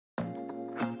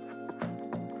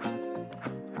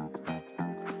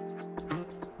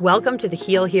Welcome to the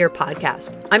Heal Here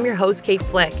podcast. I'm your host, Kate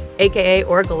Flick, aka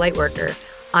Oracle Lightworker.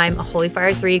 I'm a Holy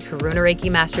Fire 3 Karuna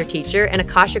Reiki Master Teacher and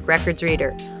Akashic Records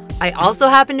reader. I also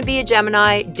happen to be a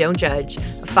Gemini, don't judge,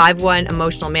 a 5/1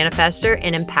 emotional manifester,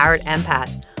 and empowered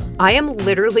empath. I am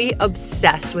literally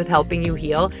obsessed with helping you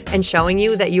heal and showing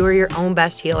you that you are your own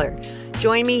best healer.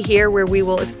 Join me here where we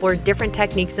will explore different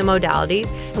techniques and modalities,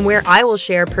 and where I will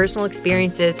share personal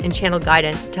experiences and channel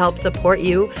guidance to help support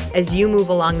you as you move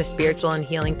along the spiritual and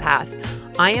healing path.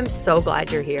 I am so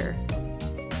glad you're here.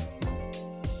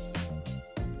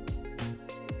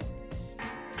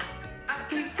 I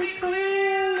can see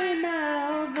clearly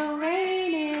now, the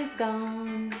rain is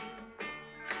gone.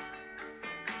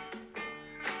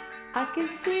 I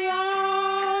can see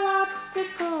all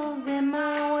obstacles in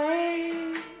my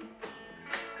way.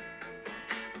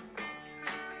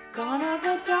 Gone are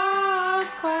the dark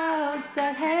clouds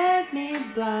that had me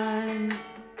blind.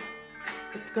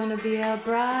 It's gonna be a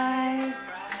bright,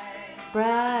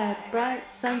 bright, bright,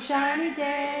 sunshiny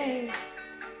day.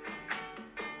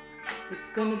 It's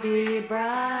gonna be a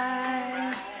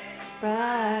bright,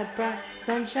 bright, bright,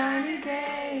 sunshiny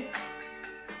day.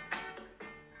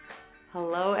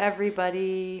 Hello,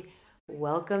 everybody.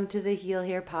 Welcome to the Heal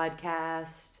Here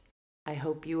podcast. I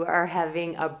hope you are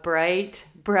having a bright,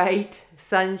 bright,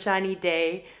 sunshiny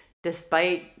day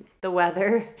despite the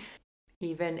weather.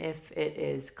 Even if it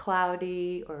is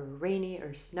cloudy or rainy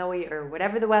or snowy or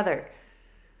whatever the weather,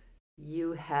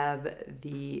 you have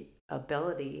the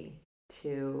ability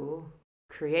to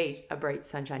create a bright,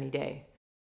 sunshiny day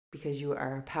because you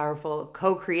are a powerful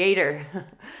co-creator.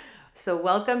 So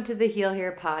welcome to the Heal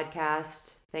Here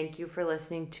podcast. Thank you for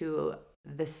listening to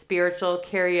the spiritual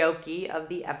karaoke of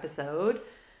the episode.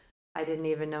 I didn't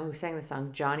even know who sang the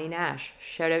song. Johnny Nash.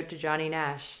 Shout out to Johnny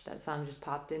Nash. That song just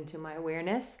popped into my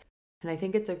awareness. And I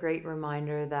think it's a great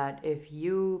reminder that if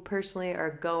you personally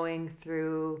are going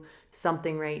through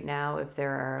something right now, if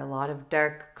there are a lot of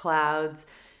dark clouds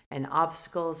and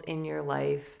obstacles in your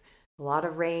life, a lot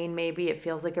of rain, maybe it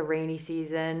feels like a rainy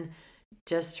season,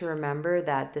 just to remember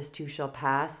that this too shall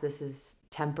pass. This is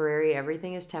temporary.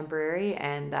 Everything is temporary,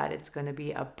 and that it's going to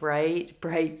be a bright,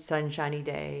 bright, sunshiny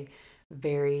day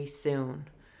very soon.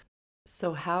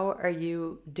 So how are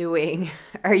you doing?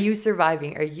 Are you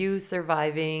surviving? Are you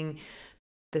surviving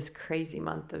this crazy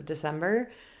month of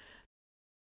December?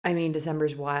 I mean,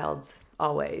 December's wild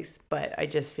always, but I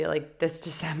just feel like this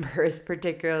December is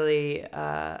particularly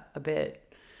a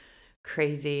bit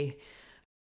crazy.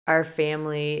 Our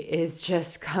family is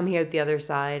just coming out the other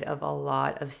side of a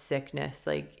lot of sickness.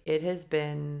 Like, it has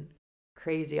been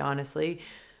crazy, honestly.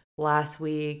 Last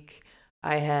week,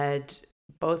 I had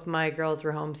both my girls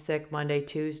were homesick Monday,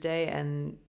 Tuesday,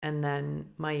 and then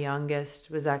my youngest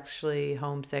was actually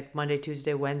homesick Monday,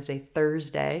 Tuesday, Wednesday,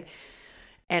 Thursday.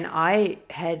 And I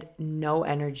had no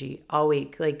energy all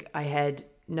week. Like, I had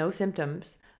no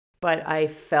symptoms, but I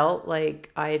felt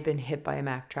like I had been hit by a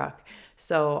Mack truck.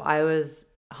 So I was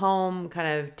home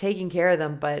kind of taking care of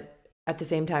them, but at the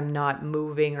same time not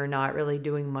moving or not really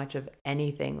doing much of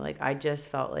anything. Like, I just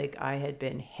felt like I had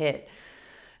been hit.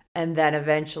 And then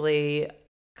eventually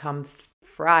come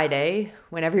Friday,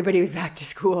 when everybody was back to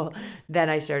school, then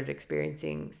I started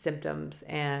experiencing symptoms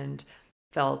and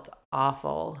felt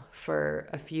awful for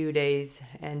a few days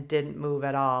and didn't move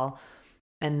at all.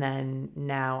 And then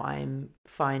now I'm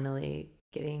finally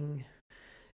getting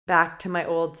back to my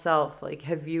old self. Like,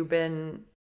 have you been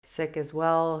sick as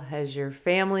well? Has your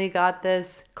family got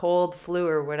this cold, flu,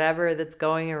 or whatever that's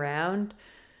going around?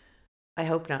 I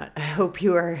hope not. I hope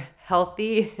you are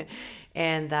healthy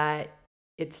and that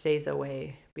it stays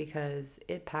away, because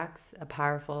it packs a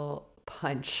powerful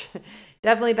punch.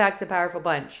 Definitely packs a powerful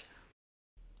punch.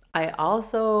 I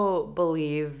also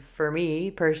believe, for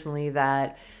me personally,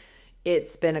 that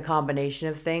it's been a combination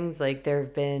of things. Like, there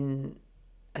have been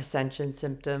Ascension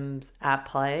symptoms at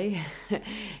play,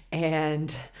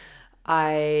 and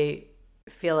I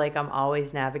feel like I'm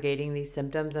always navigating these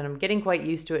symptoms, and I'm getting quite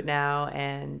used to it now,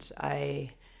 and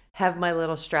I have my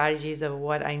little strategies of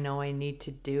what I know I need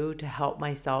to do to help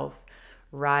myself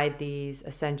ride these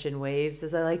ascension waves,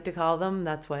 as I like to call them.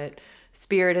 That's what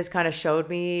Spirit has kind of showed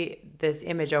me, this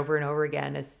image over and over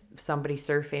again, as somebody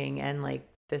surfing, and like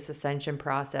this ascension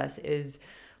process is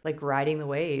like riding the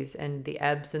waves and the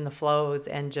ebbs and the flows,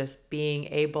 and just being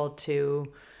able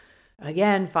to,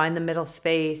 again, find the middle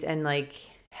space and like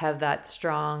have that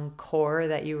strong core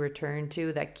that you return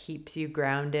to that keeps you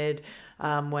grounded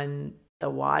when the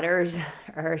waters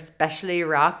are especially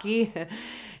rocky.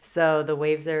 So the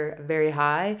waves are very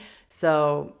high.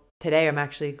 So today I'm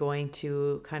actually going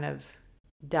to kind of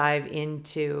dive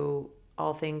into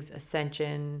all things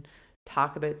Ascension,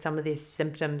 talk about some of these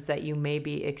symptoms that you may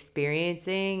be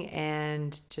experiencing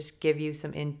and just give you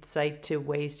some insight to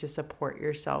ways to support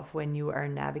yourself when you are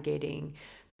navigating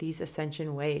these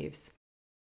ascension waves.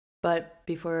 But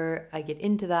before I get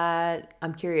into that,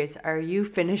 I'm curious, are you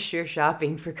finished your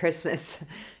shopping for Christmas?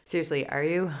 Seriously, are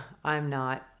you? I'm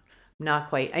not. Not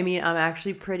quite. I mean, I'm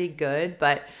actually pretty good,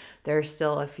 but there's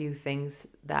still a few things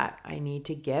that I need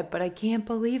to get, but I can't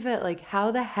believe it. Like, how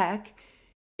the heck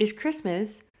is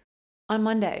Christmas on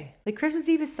Monday? Like, Christmas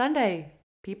Eve is Sunday,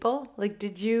 people. Like,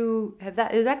 did you have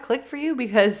that? Is that click for you?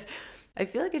 Because I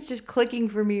feel like it's just clicking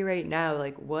for me right now.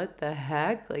 Like, what the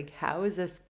heck? Like, how is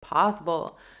this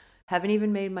possible? Haven't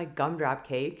even made my gumdrop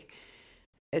cake.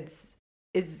 It's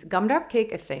Is gumdrop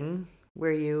cake a thing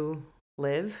where you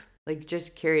live? Like,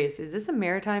 just curious, is this a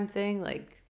maritime thing,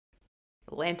 like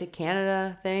Atlantic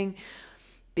Canada thing?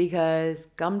 Because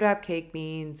gumdrop cake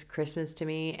means Christmas to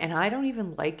me, and I don't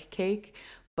even like cake,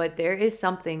 but there is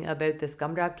something about this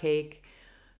gumdrop cake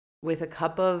with a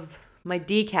cup of my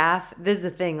decaf. This is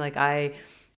the thing, like I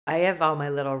have all my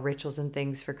little rituals and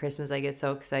things for Christmas. I get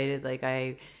so excited. Like,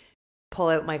 I pull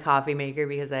out my coffee maker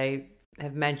because I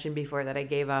have mentioned before that I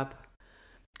gave up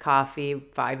coffee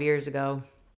 5 years ago.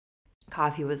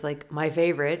 Coffee was like my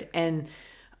favorite, and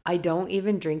I don't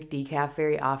even drink decaf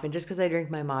very often just because I drink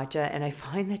my matcha, and I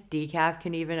find that decaf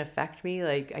can even affect me.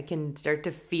 Like, I can start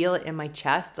to feel it in my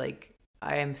chest. Like,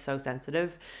 I am so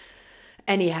sensitive.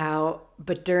 Anyhow,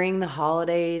 but during the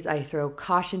holidays, I throw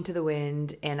caution to the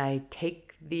wind and I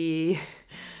take the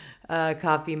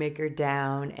coffee maker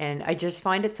down, and I just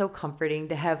find it so comforting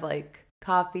to have like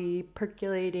coffee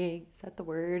percolating. Is that the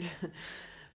word?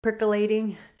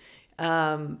 Percolating.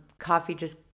 Coffee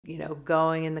just,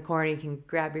 going in the corner. You can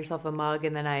grab yourself a mug,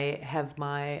 and then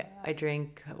I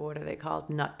drink, what are they called?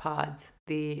 Nut pods,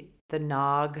 the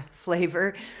nog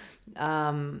flavor.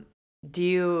 Um, do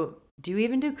you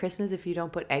even do Christmas if you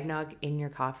don't put eggnog in your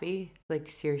coffee? Like,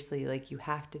 seriously, like, you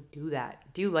have to do that.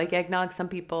 Do you like eggnog? Some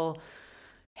people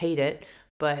hate it,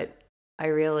 but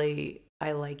I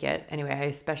like it. Anyway, I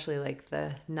especially like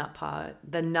the nut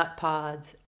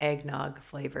pods eggnog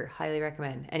flavor. Highly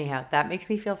recommend. Anyhow, that makes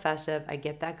me feel festive. I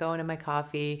get that going in my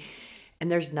coffee, and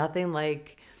there's nothing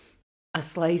like a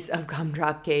slice of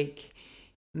gumdrop cake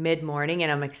mid-morning,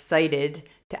 and I'm excited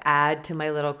to add to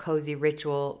my little cozy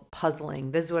ritual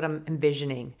puzzling. This is what I'm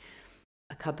envisioning.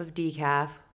 A cup of decaf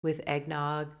with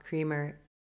eggnog, creamer,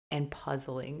 and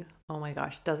puzzling. Oh my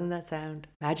gosh, doesn't that sound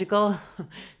magical?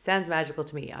 Sounds magical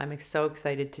to me. I'm so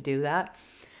excited to do that.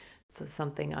 So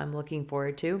something I'm looking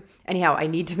forward to. Anyhow, I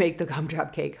need to make the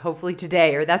gumdrop cake, hopefully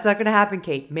today, or that's not going to happen,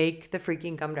 Kate. Make the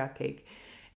freaking gumdrop cake.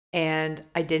 And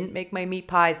I didn't make my meat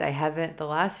pies. I haven't. The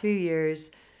last few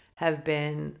years have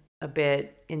been a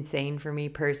bit insane for me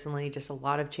personally. Just a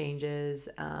lot of changes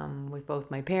with both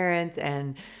my parents,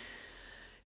 and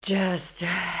just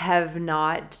have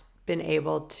not been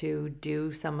able to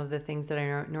do some of the things that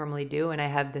I normally do. And I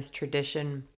have this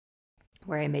tradition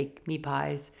where I make meat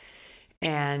pies,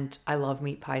 and I love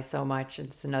meat pies so much.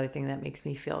 It's another thing that makes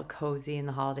me feel cozy in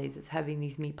the holidays is having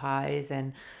these meat pies.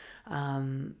 And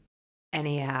um,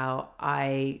 anyhow,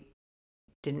 I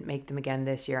didn't make them again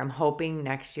this year. I'm hoping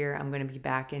next year I'm going to be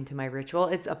back into my ritual.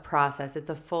 It's a process.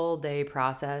 It's a full day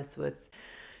process with,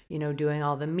 doing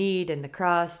all the meat and the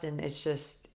crust, and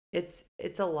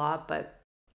it's a lot, but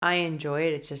I enjoy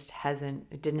it.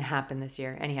 It didn't happen this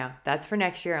year. Anyhow, that's for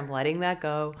next year. I'm letting that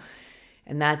go.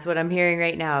 And that's what I'm hearing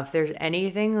right now. If there's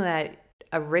anything that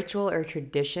a ritual or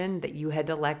tradition that you had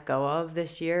to let go of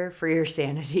this year for your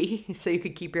sanity so you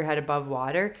could keep your head above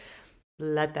water,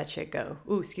 let that shit go.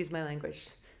 Ooh, excuse my language.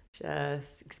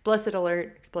 Just explicit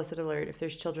alert, explicit alert. If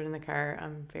there's children in the car,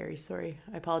 I'm very sorry.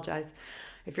 I apologize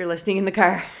if you're listening in the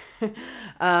car.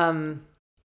 um,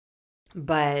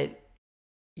 but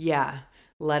yeah,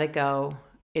 let it go.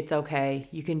 It's okay.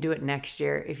 You can do it next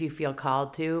year if you feel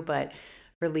called to, but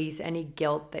release any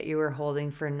guilt that you were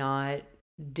holding for not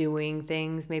doing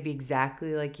things maybe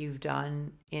exactly like you've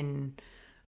done in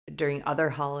during other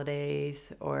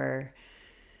holidays, or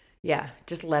yeah,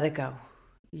 just let it go.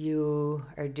 You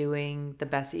are doing the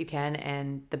best that you can,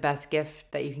 and the best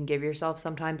gift that you can give yourself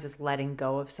sometimes is letting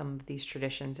go of some of these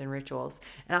traditions and rituals.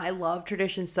 And I love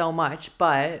traditions so much,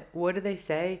 but what do they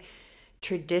say?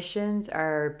 Traditions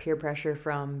are peer pressure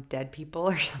from dead people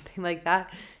or something like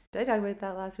that. Did I talk about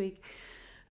that last week?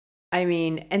 I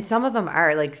mean, and some of them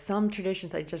are like some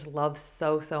traditions I just love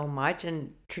so, so much.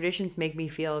 And traditions make me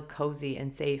feel cozy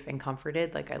and safe and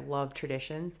comforted. Like, I love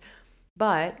traditions.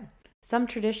 But some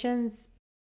traditions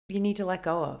you need to let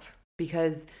go of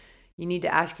because, You need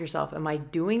to ask yourself, am I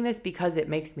doing this because it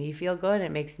makes me feel good? It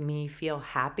makes me feel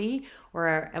happy?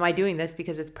 Or am I doing this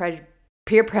because it's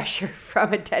peer pressure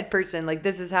from a dead person? Like,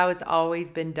 this is how it's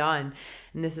always been done.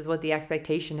 And this is what the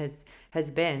expectation has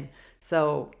been.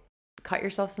 So cut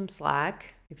yourself some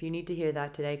slack. If you need to hear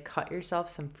that today, cut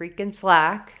yourself some freaking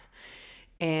slack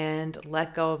and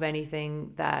let go of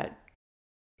anything that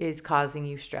is causing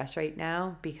you stress right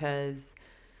now, because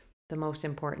the most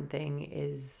important thing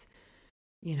is,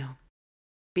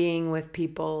 being with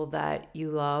people that you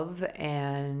love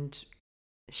and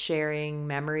sharing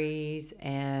memories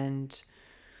and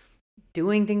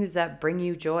doing things that bring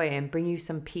you joy and bring you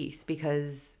some peace,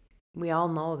 because we all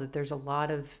know that there's a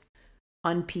lot of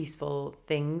unpeaceful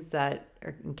things that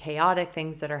are chaotic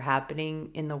things that are happening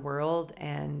in the world,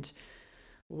 and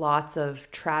lots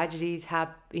of tragedies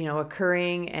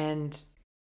occurring. And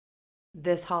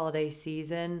this holiday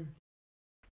season,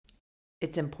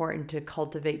 it's important to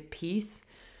cultivate peace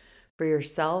for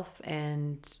yourself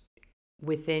and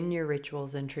within your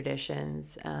rituals and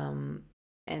traditions, and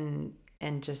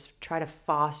just try to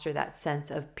foster that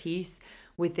sense of peace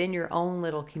within your own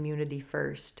little community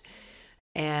first.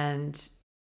 And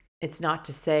it's not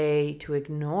to say to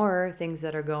ignore things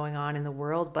that are going on in the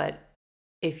world, but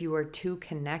if you are too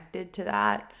connected to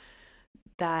that,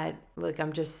 like,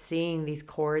 I'm just seeing these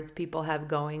cords people have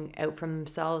going out from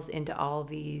themselves into all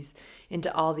the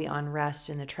unrest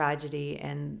and the tragedy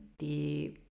and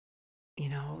the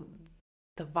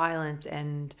the violence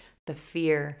and the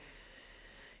fear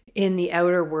in the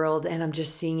outer world. And I'm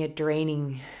just seeing it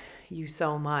draining you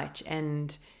so much.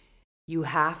 And you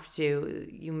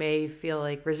may feel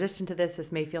like resistant to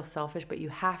this may feel selfish, but you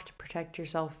have to protect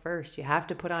yourself first. You have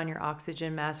to put on your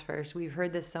oxygen mask first. We've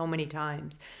heard this so many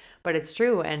times, but it's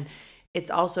true. And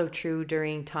it's also true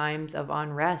during times of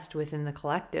unrest within the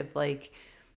collective. Like,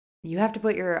 you have to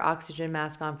put your oxygen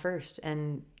mask on first.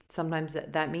 And sometimes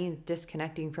that means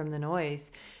disconnecting from the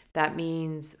noise. That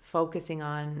means focusing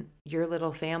on your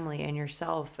little family and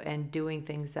yourself and doing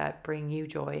things that bring you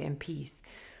joy and peace,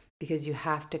 because you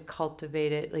have to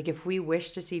cultivate it. Like, if we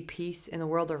wish to see peace in the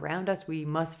world around us, we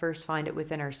must first find it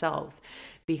within ourselves,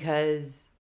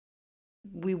 because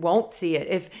we won't see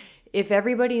it. If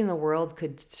everybody in the world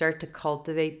could start to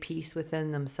cultivate peace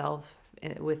within themselves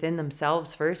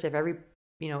first, if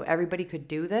everybody could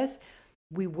do this,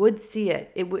 we would see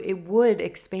it. It would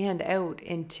expand out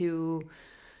into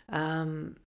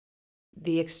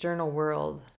the external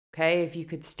world. Okay, if you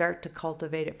could start to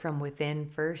cultivate it from within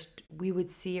first, we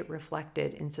would see it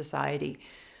reflected in society.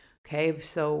 Okay,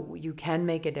 so you can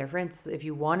make a difference. If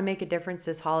you want to make a difference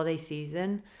this holiday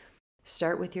season,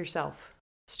 start with yourself.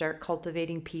 Start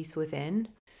cultivating peace within.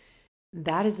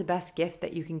 That is the best gift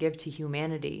that you can give to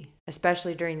humanity,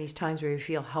 especially during these times where you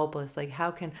feel helpless. Like,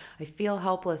 how can I feel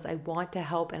helpless? I want to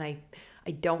help and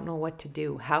I don't know what to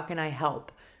do. How can I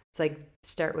help? It's like,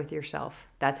 start with yourself.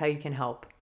 That's how you can help.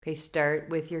 Okay, start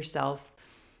with yourself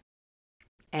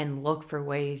and look for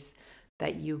ways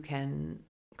that you can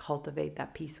cultivate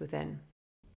that peace within.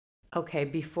 Okay,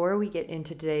 before we get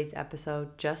into today's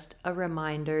episode, just a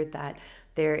reminder that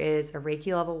there is a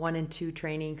Reiki Level 1 and 2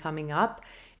 training coming up,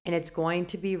 and it's going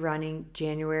to be running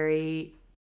January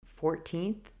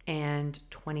 14th and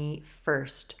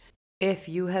 21st. If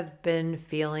you have been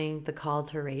feeling the call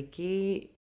to Reiki,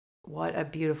 what a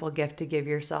beautiful gift to give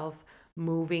yourself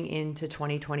moving into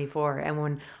 2024. And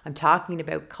when I'm talking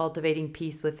about cultivating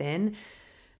peace within,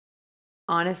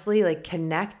 honestly, like,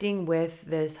 connecting with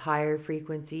this higher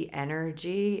frequency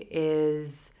energy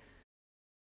is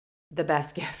the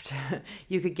best gift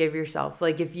you could give yourself.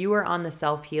 Like, if you are on the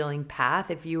self-healing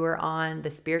path, if you are on the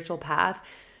spiritual path,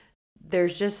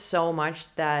 there's just so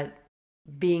much that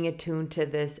being attuned to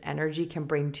this energy can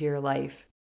bring to your life.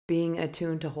 Being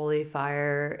attuned to holy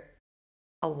fire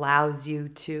allows you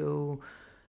to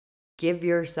give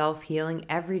yourself healing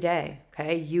every day.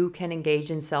 Okay, you can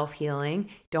engage in self-healing.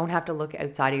 Don't have to look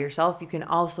outside of yourself. You can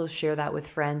also share that with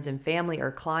friends and family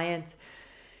or clients.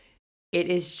 It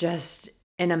is just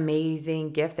an amazing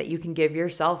gift that you can give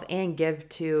yourself and give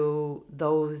to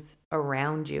those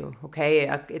around you. Okay,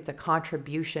 it's a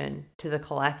contribution to the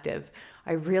collective.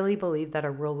 I really believe that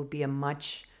our world would be a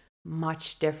much,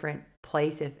 much different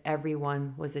place if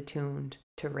everyone was attuned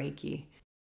to Reiki.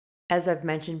 As I've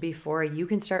mentioned before, you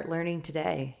can start learning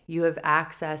today. You have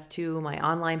access to my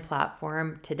online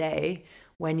platform today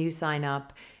when you sign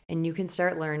up, and you can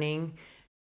start learning.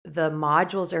 The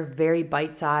modules are very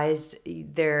bite-sized.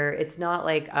 It's not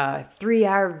like a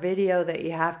 3-hour video that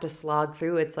you have to slog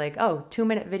through. It's like,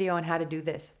 2-minute video on how to do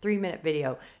this, 3-minute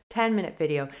video, 10-minute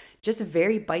video, just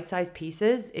very bite-sized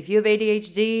pieces. If you have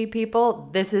ADHD, people,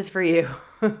 this is for you.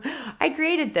 I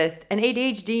created this. An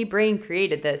ADHD brain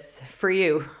created this for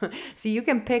you. So you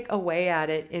can pick away at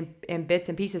it in bits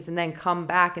and pieces and then come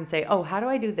back and say, oh, how do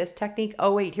I do this technique?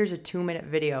 Oh, wait, here's a 2-minute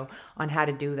video on how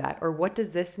to do that. Or what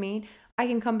does this mean? I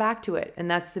can come back to it. And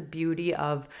that's the beauty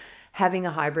of having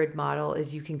a hybrid model,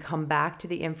 is you can come back to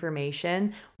the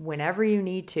information whenever you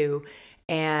need to.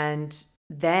 And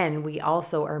then we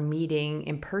also are meeting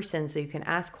in person, so you can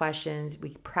ask questions, we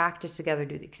practice together,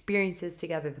 do the experiences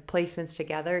together, the placements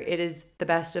together. It is the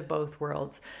best of both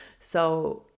worlds.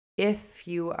 So if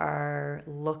you are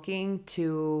looking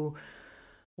to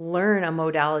learn a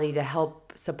modality to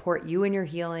help support you in your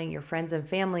healing, your friends and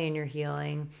family in your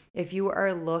healing, if you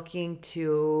are looking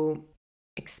to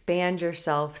expand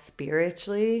yourself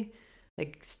spiritually,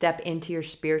 like step into your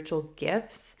spiritual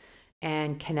gifts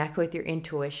and connect with your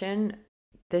intuition,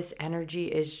 this energy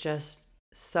is just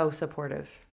so supportive.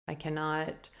 I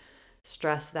cannot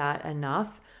stress that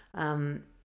enough.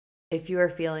 If you are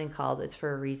feeling called, it's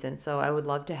for a reason. So I would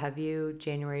love to have you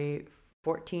January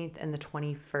 14th and the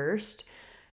 21st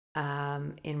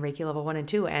in Reiki level 1 and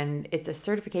 2. And it's a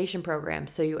certification program.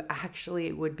 So you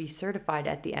actually would be certified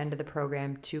at the end of the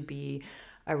program to be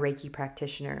a Reiki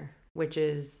practitioner, which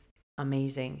is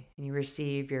amazing. And you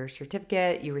receive your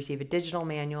certificate, you receive a digital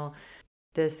manual.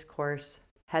 This course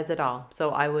has it all. So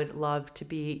I would love to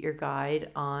be your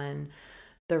guide on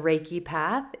the Reiki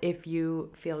path if you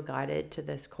feel guided to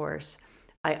this course.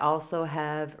 I also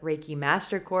have Reiki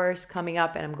Master Course coming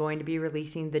up, and I'm going to be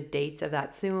releasing the dates of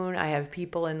that soon. I have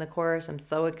people in the course. I'm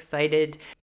so excited.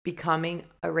 Becoming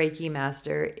a Reiki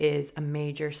Master is a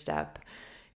major step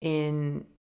in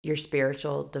your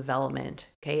spiritual development.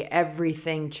 Okay.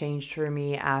 Everything changed for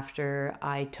me after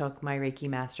I took my Reiki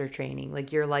Master training.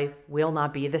 Like, your life will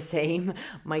not be the same.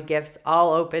 My gifts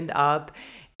all opened up,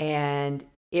 and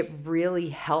it really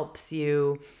helps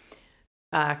you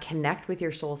connect with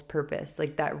your soul's purpose.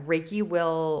 Like, that Reiki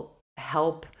will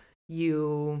help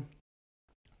you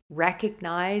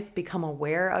recognize, become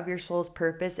aware of your soul's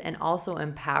purpose, and also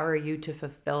empower you to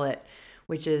fulfill it,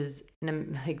 which is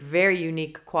like very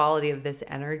unique quality of this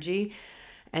energy.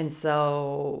 And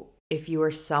so if you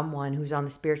are someone who's on the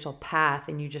spiritual path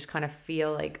and you just kind of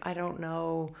feel like, I don't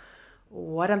know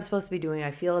what I'm supposed to be doing,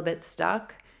 I feel a bit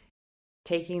stuck,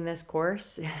 taking this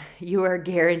course, you are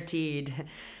guaranteed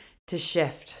to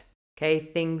shift. Okay,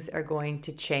 things are going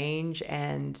to change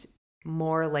and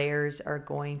more layers are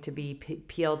going to be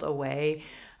peeled away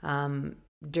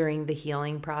during the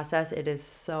healing process. It is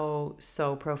so,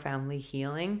 so profoundly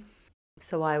healing.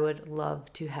 So I would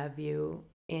love to have you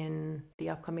in the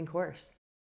upcoming course.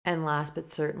 And last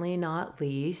but certainly not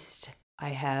least, I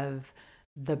have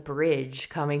the bridge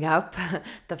coming up,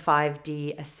 the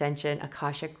 5D Ascension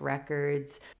Akashic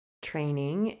Records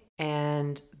training.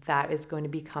 And that is going to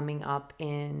be coming up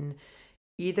in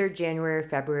either January or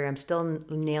February. I'm still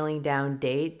nailing down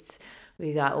dates.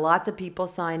 We got lots of people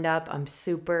signed up. I'm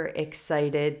super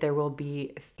excited. There will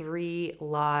be 3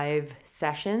 live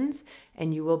sessions,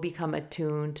 and you will become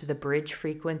attuned to the bridge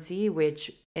frequency,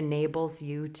 which enables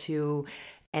you to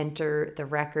enter the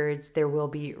records. There will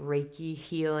be Reiki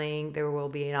healing. There will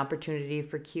be an opportunity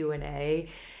for Q&A.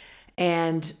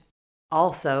 And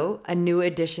also a new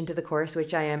addition to the course,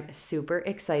 which I am super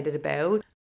excited about.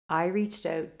 I reached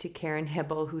out to Karen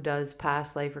Hibble, who does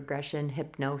past life regression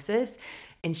hypnosis,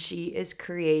 and she is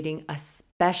creating a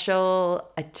special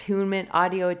attunement,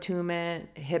 audio attunement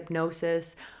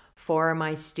hypnosis for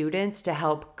my students to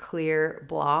help clear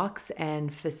blocks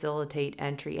and facilitate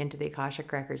entry into the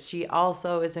Akashic Records. She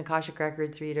also is an Akashic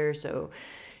Records reader, so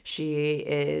she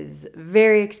is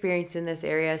very experienced in this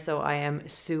area. So I am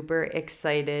super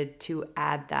excited to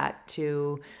add that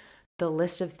to the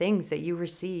list of things that you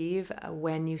receive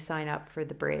when you sign up for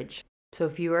the bridge. So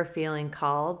if you are feeling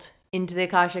called into the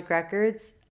Akashic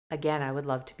Records, again, I would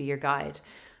love to be your guide.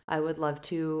 I would love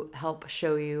to help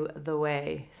show you the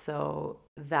way. So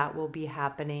that will be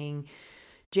happening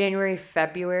January,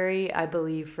 February, I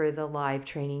believe. For the live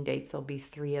training dates, there'll be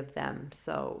 3 of them.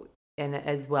 So, and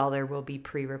as well, there will be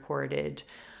pre-recorded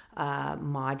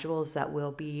modules that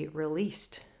will be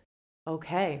released.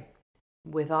 Okay.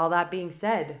 With all that being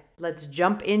said, let's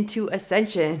jump into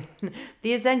Ascension,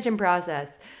 the Ascension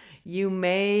process. You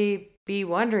may be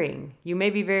wondering, you may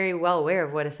be very well aware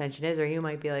of what Ascension is, or you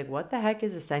might be like, what the heck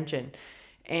is Ascension?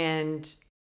 And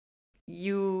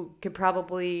you could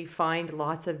probably find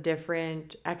lots of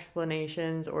different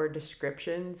explanations or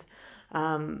descriptions.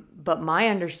 But my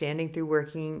understanding through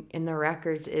working in the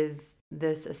records is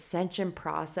this Ascension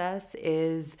process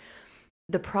is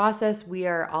the process we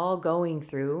are all going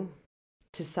through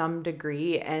to some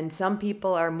degree, and some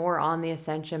people are more on the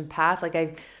ascension path.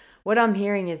 Like, what I'm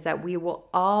hearing is that we will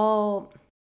all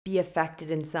be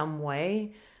affected in some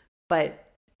way,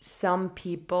 but some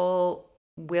people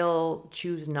will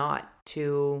choose not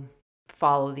to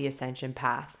follow the ascension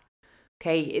path.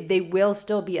 Okay, they will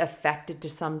still be affected to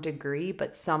some degree,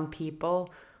 but some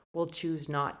people will choose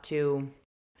not to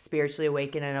spiritually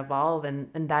awaken and evolve, and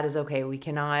that is okay. We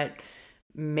cannot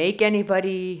make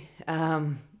anybody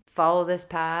follow this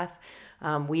path.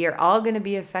 We are all going to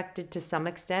be affected to some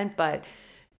extent, but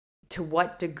to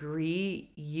what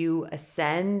degree you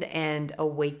ascend and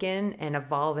awaken and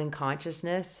evolve in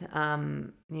consciousness,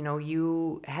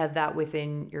 you have that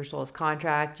within your soul's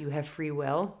contract. You have free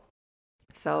will.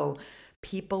 So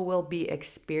people will be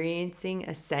experiencing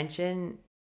ascension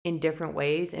in different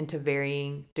ways and to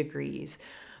varying degrees.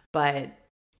 But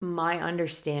my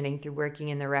understanding through working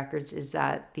in the records is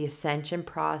that the ascension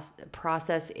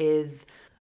process is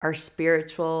our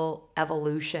spiritual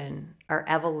evolution, our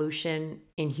evolution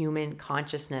in human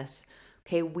consciousness.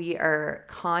 Okay, we are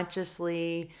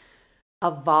consciously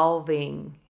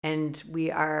evolving and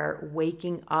we are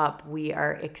waking up, we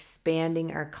are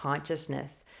expanding our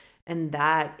consciousness, and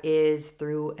that is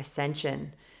through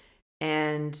ascension.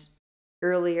 And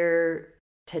earlier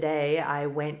today, I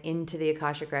went into the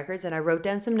Akashic Records and I wrote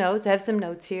down some notes. I have some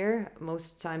notes here.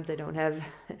 Most times I don't have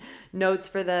notes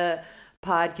for the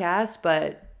podcast,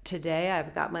 but today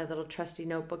I've got my little trusty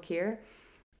notebook here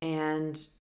and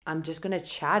I'm just going to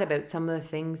chat about some of the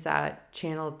things that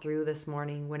channeled through this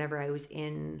morning whenever I was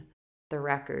in the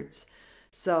records.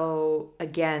 So,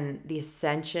 again, the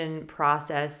ascension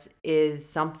process is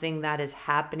something that is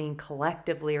happening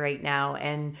collectively right now.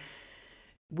 And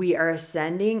we are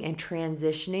ascending and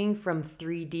transitioning from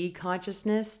 3D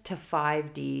consciousness to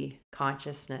 5D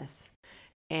consciousness.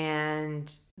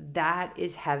 And that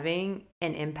is having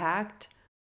an impact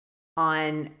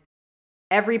on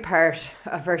every part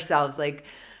of ourselves, like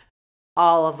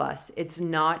all of us. It's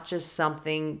not just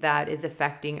something that is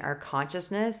affecting our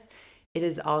consciousness, it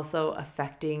is also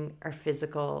affecting our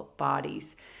physical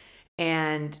bodies.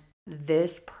 And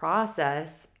this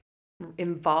process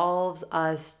involves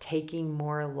us taking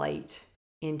more light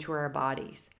into our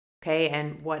bodies. Okay.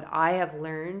 And what I have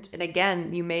learned, and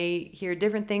again, you may hear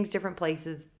different things, different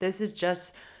places. This is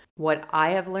just what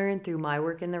I have learned through my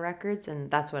work in the records, and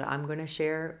that's what I'm going to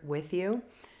share with you.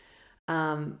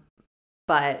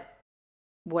 But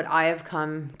what I have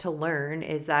come to learn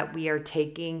is that we are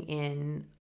taking in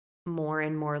more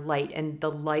and more light, and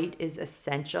the light is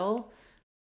essential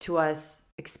to us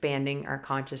expanding our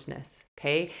consciousness.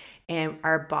 Okay. And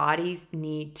our bodies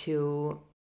need to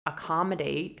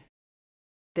accommodate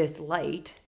this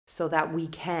light so that we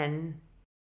can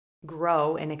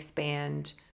grow and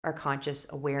expand our conscious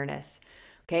awareness.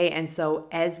 Okay. And so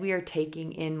as we are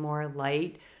taking in more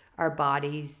light, our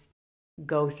bodies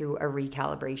go through a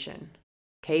recalibration.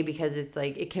 Okay. Because it's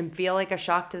like, it can feel like a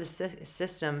shock to the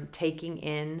system taking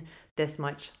in this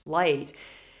much light.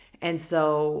 And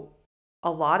so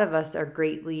a lot of us are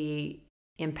greatly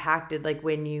impacted. Like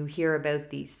when you hear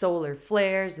about these solar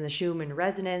flares and the Schumann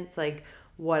resonance, like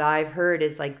what I've heard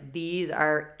is like these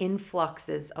are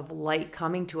influxes of light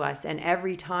coming to us. And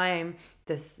every time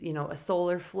this, a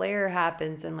solar flare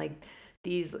happens and like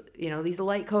these, these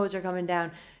light codes are coming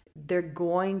down, they're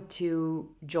going to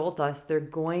jolt us. They're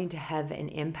going to have an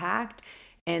impact,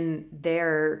 and they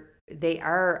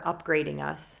are upgrading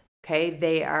us. Okay,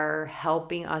 they are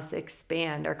helping us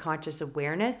expand our conscious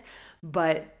awareness,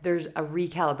 but there's a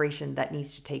recalibration that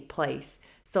needs to take place.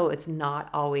 So it's not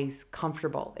always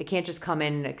comfortable. It can't just come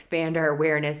in and expand our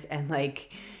awareness and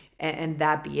and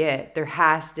that be it. There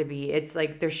has to be. It's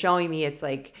like they're showing me. It's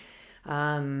like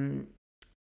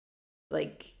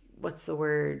what's the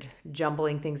word?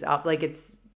 Jumbling things up. Like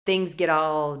it's things get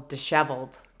all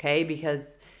disheveled. Okay,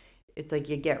 because it's like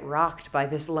you get rocked by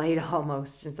this light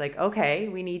almost. It's like, okay,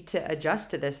 we need to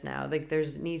adjust to this now. Like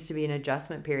there's needs to be an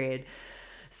adjustment period.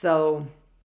 So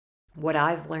what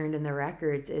I've learned in the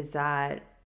records is that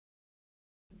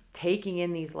taking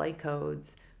in these light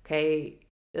codes, okay,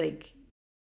 like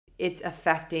it's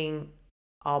affecting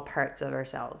all parts of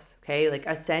ourselves. Okay. Like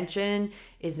ascension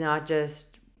is not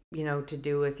just, to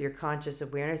do with your conscious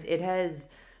awareness. It has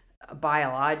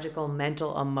biological,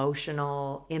 mental,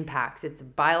 emotional impacts. It's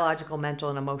biological, mental,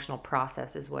 and emotional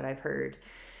process is what I've heard.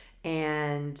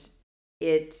 And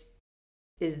it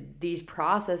is these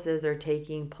processes are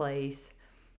taking place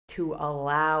to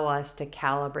allow us to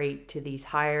calibrate to these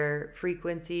higher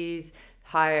frequencies,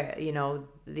 higher,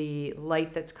 the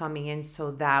light that's coming in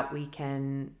so that we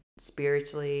can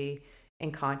spiritually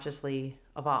and consciously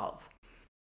evolve.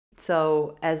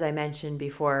 So, as I mentioned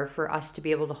before, for us to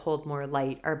be able to hold more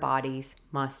light, our bodies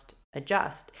must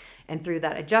adjust. And through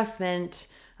that adjustment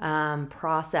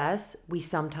process, we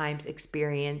sometimes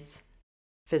experience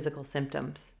physical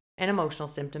symptoms and emotional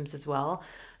symptoms as well.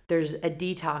 There's a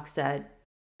detox that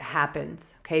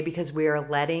happens, okay, because we are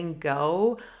letting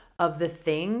go of the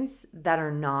things that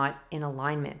are not in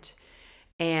alignment.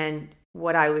 And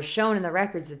what I was shown in the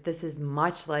records that this is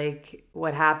much like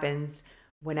what happens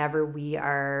whenever we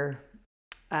are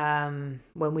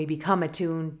when we become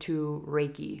attuned to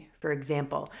Reiki, for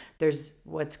example. There's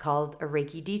what's called a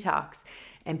Reiki detox,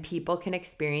 and people can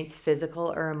experience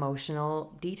physical or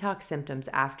emotional detox symptoms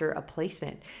after a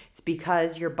placement. It's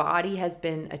because your body has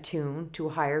been attuned to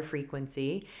a higher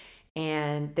frequency,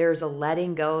 and there's a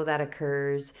letting go that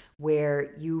occurs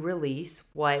where you release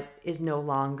what is no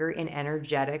longer in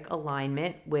energetic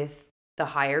alignment with the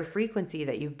higher frequency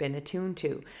that you've been attuned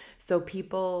to. So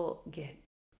people get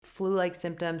flu-like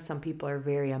symptoms. Some people are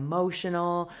very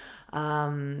emotional.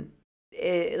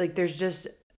 Like there's just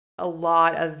a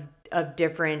lot of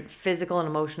different physical and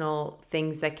emotional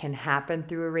things that can happen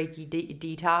through a Reiki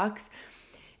detox.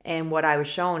 And what I was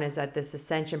shown is that this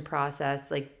ascension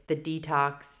process, like the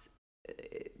detox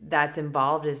that's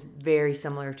involved, is very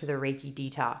similar to the Reiki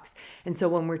detox. And so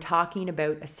when we're talking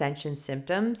about ascension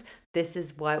symptoms, this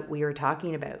is what we were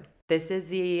talking about. This is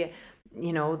the,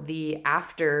 the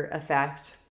after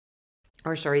effect,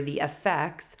 or sorry, the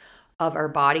effects of our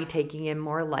body taking in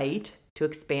more light to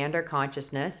expand our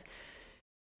consciousness,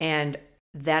 and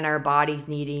then our bodies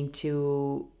needing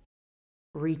to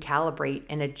recalibrate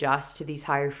and adjust to these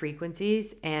higher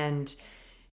frequencies, and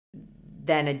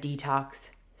then a detox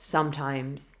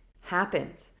sometimes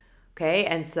happens. Okay.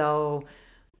 And so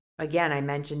again, I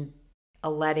mentioned a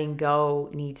letting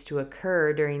go needs to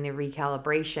occur during the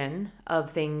recalibration of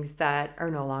things that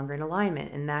are no longer in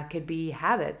alignment. And that could be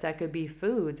habits, that could be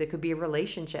foods, it could be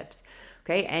relationships.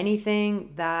 Okay.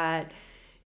 Anything that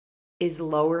is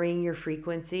lowering your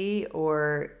frequency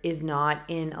or is not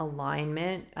in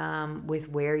alignment with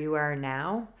where you are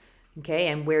now. Okay.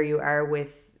 And where you are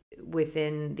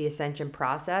within the ascension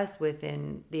process,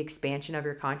 within the expansion of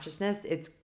your consciousness,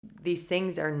 these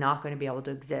things are not going to be able to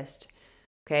exist.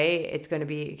 Okay. It's going to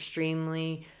be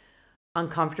extremely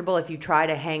uncomfortable. If you try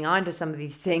to hang on to some of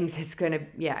these things,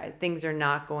 things are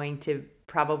not going to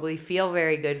probably feel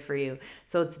very good for you.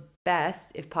 So it's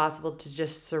best, if possible, to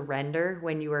just surrender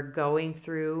when you are going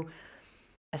through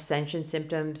ascension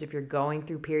symptoms. If you're going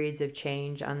through periods of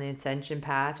change on the ascension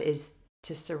path, is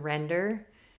to surrender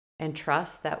and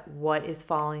trust that what is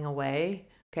falling away,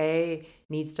 okay,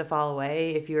 needs to fall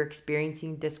away. If you're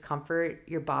experiencing discomfort,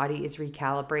 your body is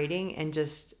recalibrating, and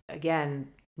just again,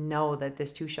 know that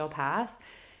this too shall pass.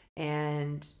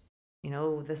 And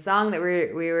the song that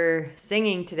we were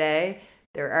singing today,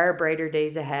 there are brighter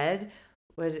days ahead.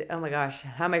 Oh my gosh,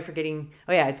 how am I forgetting?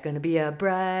 Oh yeah, it's going to be a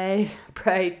bright,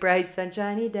 bright, bright,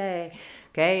 sunshiny day.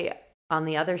 Okay. On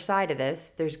the other side of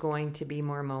this, there's going to be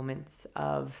more moments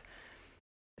of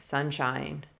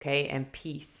sunshine, okay, and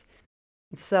peace.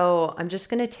 So I'm just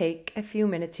going to take a few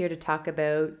minutes here to talk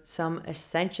about some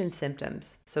ascension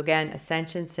symptoms. So again,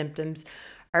 ascension symptoms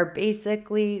are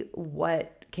basically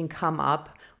what can come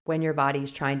up when your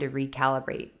body's trying to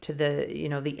recalibrate to the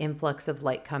influx of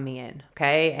light coming in,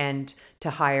 okay, and to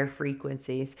higher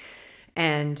frequencies.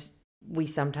 And we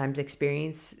sometimes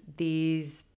experience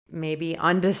these maybe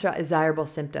undesirable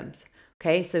symptoms.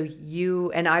 Okay, so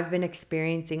I've been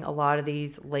experiencing a lot of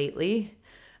these lately.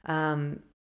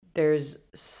 There's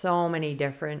so many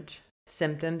different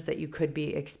symptoms that you could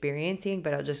be experiencing,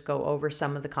 but I'll just go over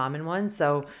some of the common ones.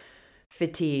 So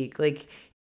fatigue, like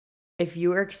if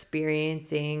you are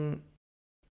experiencing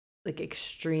like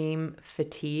extreme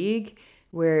fatigue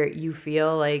where you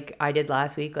feel like I did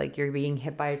last week, like you're being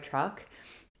hit by a truck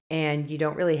and you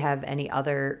don't really have any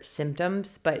other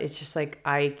symptoms, but it's just like,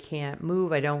 I can't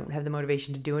move. I don't have the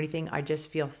motivation to do anything. I just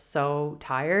feel so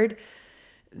tired.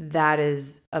 That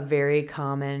is a very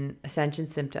common ascension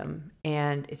symptom.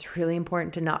 And it's really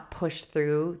important to not push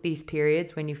through these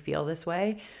periods when you feel this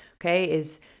way, okay,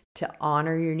 is to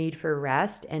honor your need for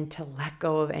rest and to let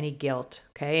go of any guilt,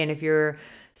 okay? And if you're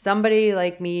somebody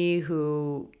like me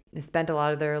who has spent a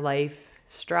lot of their life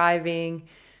striving,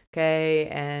 okay,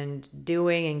 and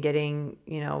doing and getting,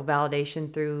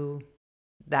 validation through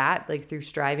that, like through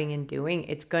striving and doing,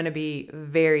 it's going to be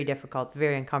very difficult,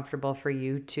 very uncomfortable for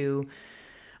you to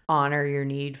honor your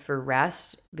need for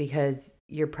rest, because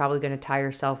you're probably going to tie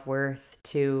your self-worth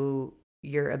to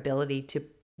your ability to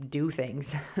do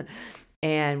things.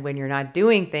 And when you're not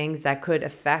doing things, that could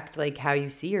affect like how you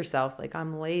see yourself. Like,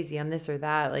 I'm lazy, I'm this or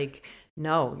that. Like,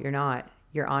 no, you're not.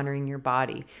 You're honoring your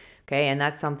body. Okay. And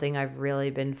that's something I've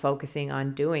really been focusing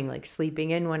on doing, like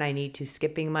sleeping in when I need to,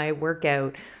 skipping my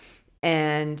workout.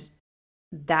 And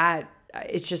that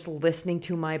it's just listening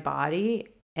to my body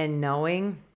and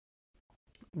knowing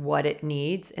what it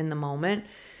needs in the moment.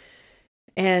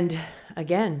 And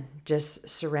again, just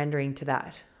surrendering to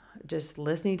that, just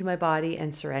listening to my body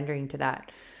and surrendering to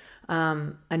that.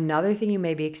 Another thing you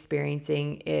may be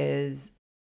experiencing is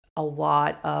a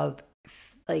lot of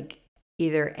like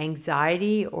either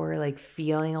anxiety or like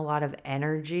feeling a lot of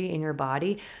energy in your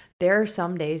body. There are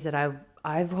some days that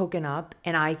I've woken up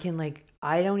and I can like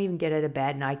I don't even get out of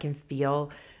bed and I can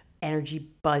feel energy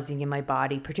buzzing in my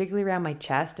body, particularly around my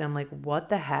chest, and I'm like, what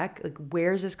the heck? Like,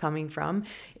 where's this coming from?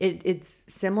 It's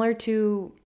similar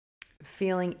to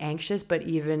feeling anxious, but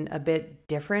even a bit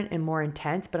different and more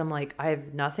intense. But I'm like, I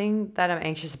have nothing that I'm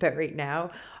anxious about right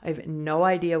now. I have no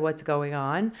idea what's going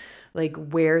on. Like,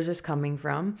 where's this coming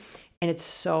from? And it's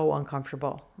so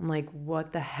uncomfortable. I'm like,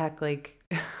 what the heck? Like,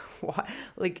 what?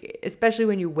 Like, especially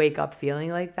when you wake up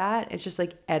feeling like that, it's just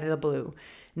like out of the blue.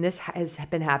 And this has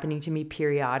been happening to me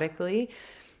periodically.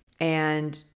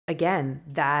 And again,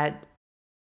 that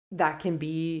can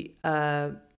be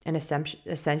an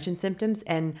ascension symptoms.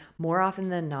 And more often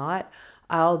than not,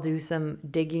 I'll do some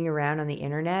digging around on the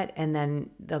internet and then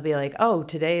they'll be like, oh,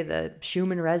 today the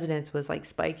Schumann resonance was like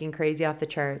spiking crazy off the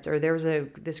charts, or there was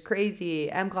this crazy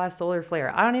M-class solar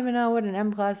flare. I don't even know what an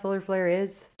M-class solar flare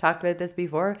is. Talked about this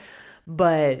before,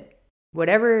 but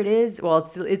whatever it is,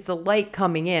 well, it's the light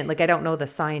coming in. Like, I don't know the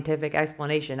scientific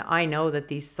explanation. I know that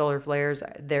these solar flares,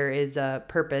 there is a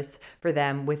purpose for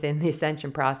them within the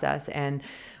ascension process and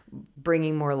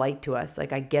bringing more light to us.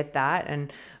 Like, I get that.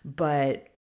 But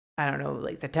I don't know,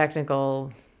 like the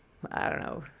technical, I don't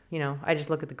know, I just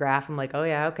look at the graph. I'm like, oh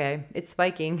yeah, okay, it's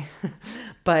spiking.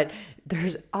 But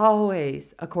there's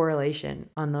always a correlation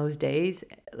on those days,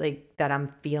 like that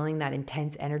I'm feeling that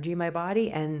intense energy in my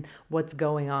body and what's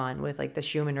going on with like the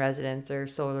Schumann resonance or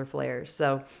solar flares.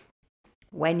 So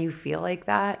when you feel like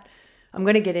that, I'm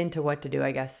going to get into what to do,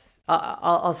 I guess.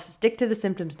 I'll stick to the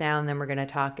symptoms now, and then we're going to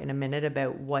talk in a minute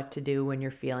about what to do when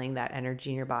you're feeling that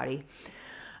energy in your body.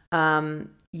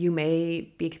 You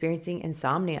may be experiencing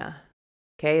insomnia.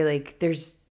 Okay. Like,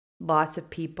 there's lots of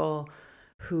people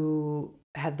who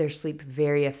have their sleep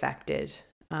very affected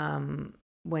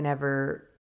whenever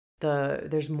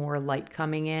there's more light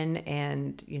coming in,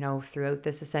 and throughout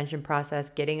this ascension process,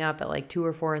 getting up at like 2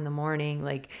 or 4 in the morning,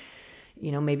 like,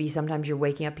 maybe sometimes you're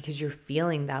waking up because you're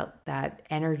feeling that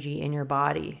energy in your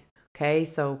body. Okay.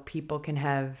 So people can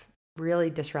have really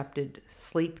disrupted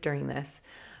sleep during this.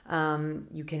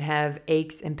 You can have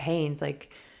aches and pains.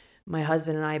 Like, my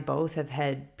husband and I both have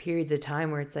had periods of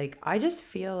time where it's like, I just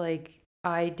feel like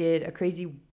I did a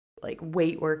crazy like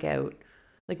weight workout.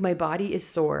 Like, my body is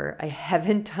sore. I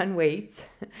haven't done weights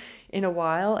in a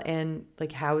while. And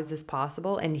like, how is this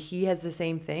possible? And he has the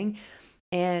same thing.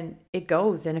 And it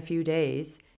goes in a few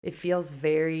days. It feels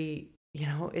very,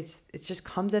 it just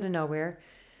comes out of nowhere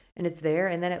and it's there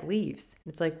and then it leaves.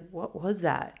 It's like, what was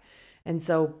that? And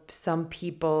so some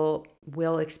people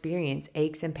will experience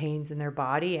aches and pains in their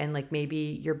body, and like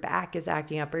maybe your back is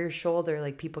acting up or your shoulder.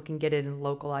 Like, people can get it in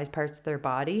localized parts of their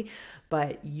body,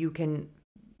 but you can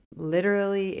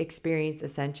literally experience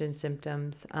ascension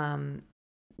symptoms, in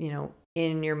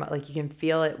your, like, you can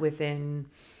feel it within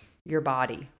your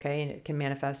body. Okay. And it can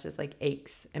manifest as like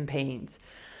aches and pains.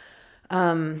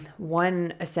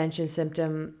 One ascension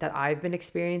symptom that I've been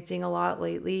experiencing a lot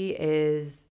lately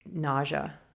is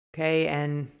nausea. Okay.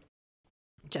 And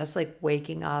just like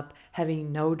waking up,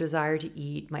 having no desire to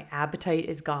eat, my appetite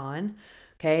is gone.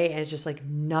 Okay. And it's just like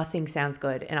nothing sounds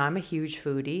good. And I'm a huge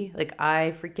foodie. Like,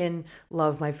 I freaking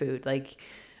love my food. Like,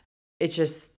 it's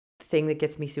just the thing that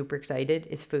gets me super excited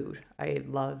is food. I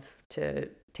love to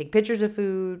take pictures of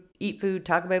food, eat food,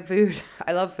 talk about food.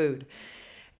 I love food.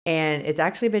 And it's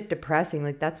actually a bit depressing.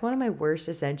 Like, that's one of my worst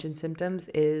ascension symptoms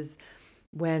is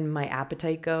when my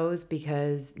appetite goes,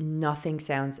 because nothing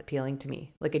sounds appealing to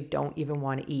me. Like, I don't even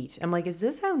want to eat. I'm like, is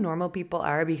this how normal people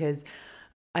are? Because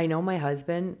I know my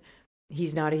husband,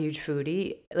 he's not a huge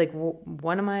foodie. Like,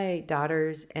 one of my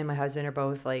daughters and my husband are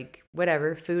both like,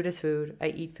 whatever, food is food. I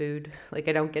eat food. Like,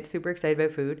 I don't get super excited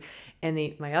about food.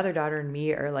 And my other daughter and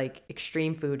me are like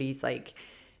extreme foodies, like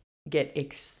get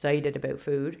excited about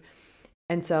food.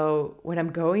 And so when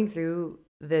I'm going through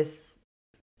this,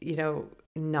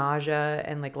 nausea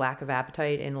and like lack of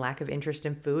appetite and lack of interest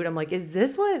in food, I'm like, is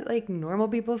this what like normal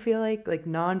people feel like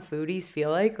non-foodies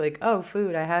feel like, oh,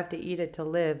 food, I have to eat it to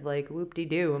live, like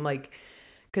whoop-de-doo. I'm like,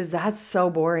 because that's so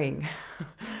boring.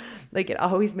 Like it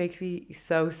always makes me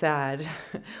so sad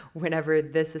whenever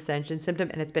this Ascension symptom,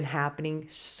 and it's been happening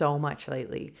so much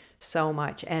lately, so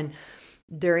much. And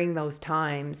during those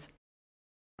times,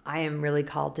 I am really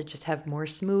called to just have more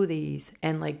smoothies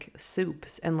and like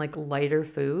soups and like lighter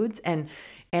foods. And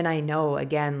I know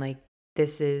again, like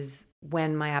this is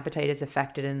when my appetite is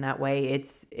affected in that way.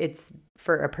 It's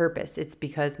for a purpose. It's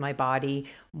because my body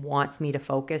wants me to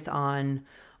focus on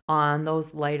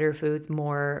those lighter foods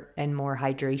more and more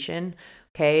hydration.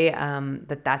 Okay.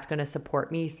 That's going to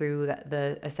support me through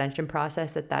the ascension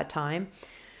process at that time.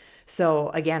 So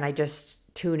again, I just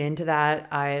tune into that.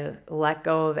 I let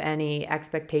go of any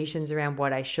expectations around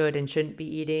what I should and shouldn't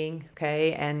be eating.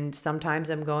 Okay. And sometimes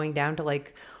I'm going down to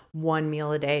like one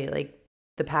meal a day, like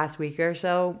the past week or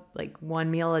so, like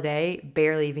one meal a day,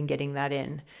 barely even getting that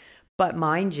in. But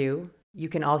mind you, you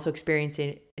can also experience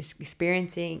it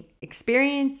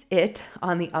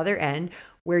on the other end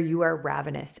where you are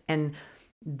ravenous. And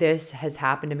this has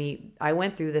happened to me. I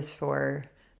went through this for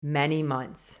many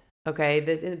months. Okay,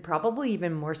 this is probably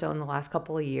even more so in the last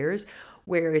couple of years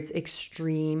where it's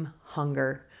extreme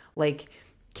hunger. Like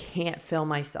can't fill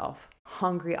myself.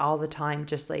 Hungry all the time,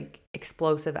 just like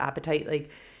explosive appetite. Like,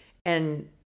 and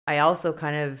I also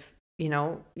kind of,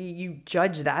 you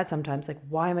judge that sometimes. Like,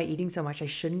 why am I eating so much? I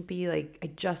shouldn't be. Like, I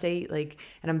just ate. Like,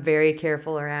 and I'm very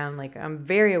careful around. Like, I'm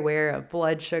very aware of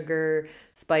blood sugar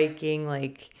spiking.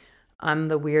 Like, I'm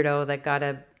the weirdo that got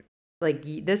a, like,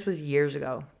 this was years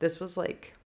ago. This was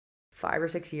like 5 or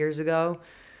 6 years ago.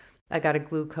 I got a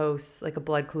glucose, like a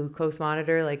blood glucose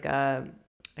monitor, like a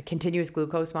continuous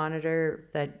glucose monitor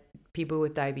that people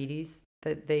with diabetes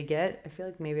that they get. I feel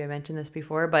like maybe I mentioned this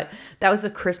before, but that was a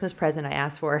Christmas present I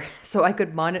asked for so I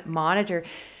could monitor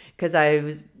because I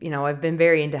was, I've been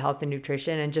very into health and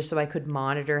nutrition, and just so I could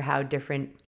monitor how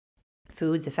different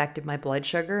foods affected my blood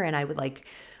sugar, and I would like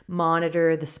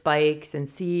monitor the spikes and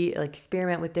see, like,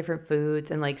 experiment with different foods.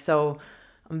 And like, so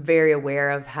I'm very aware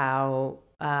of how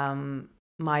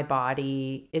my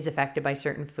body is affected by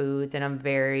certain foods, and I'm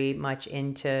very much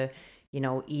into,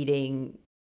 eating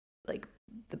like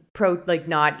like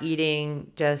not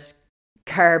eating just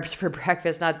carbs for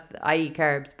breakfast. Not I eat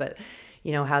carbs, but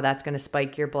how that's going to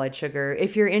spike your blood sugar.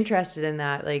 If you're interested in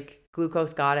that, like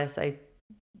Glucose Goddess, I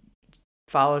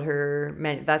followed her.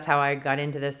 That's how I got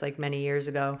into this like many years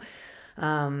ago.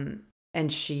 And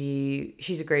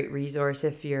she's a great resource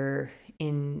if you're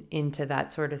into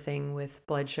that sort of thing with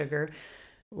blood sugar.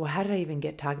 Well, how did I even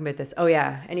get talking about this? Oh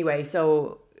yeah. Anyway,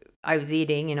 so I was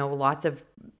eating, lots of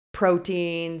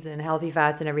proteins and healthy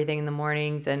fats and everything in the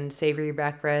mornings and savory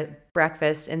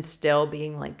breakfast, and still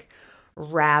being like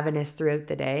ravenous throughout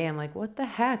the day. I'm like, what the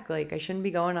heck? Like, I shouldn't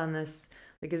be going on this.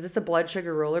 Like, is this a blood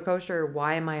sugar roller coaster, or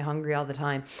why am I hungry all the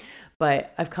time?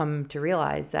 But I've come to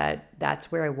realize that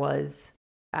that's where I was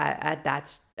at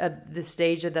the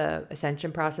stage of the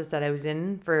ascension process that I was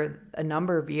in for a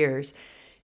number of years.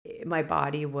 My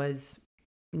body was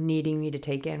needing me to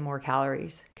take in more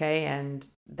calories. Okay. And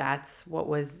that's what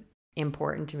was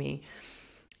important to me.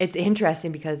 It's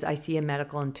interesting because I see a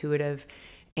medical intuitive,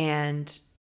 and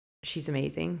she's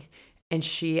amazing. And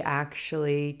she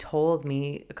actually told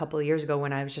me a couple of years ago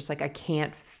when I was just like, I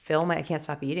can't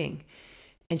stop eating.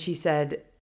 And she said,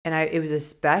 it was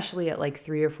especially at like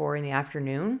 3 or 4 in the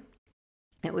afternoon.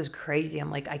 It was crazy. I'm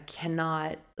like, I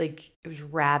cannot, like, it was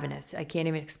ravenous. I can't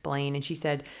even explain. And she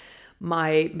said,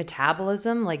 my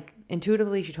metabolism, like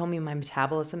intuitively, she told me my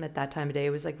metabolism at that time of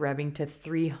day was like revving to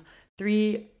three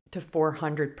to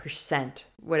 400%,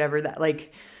 whatever that,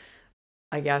 like,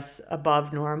 I guess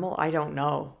above normal. I don't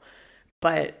know.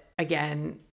 But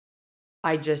again,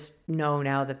 I just know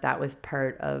now that that was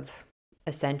part of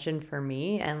ascension for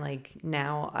me. And like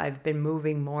now I've been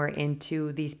moving more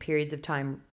into these periods of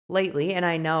time lately. And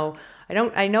I know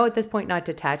at this point not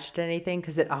to attach to anything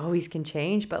because it always can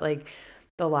change. But like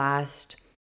the last,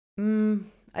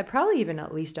 I probably even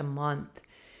at least a month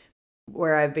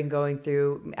where I've been going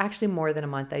through, actually more than a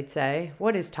month, I'd say.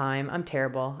 What is time? I'm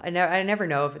terrible. I never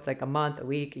know if it's like a month, a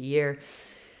week, a year.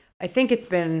 I think it's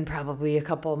been probably a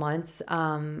couple of months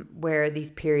where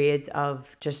these periods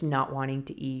of just not wanting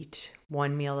to eat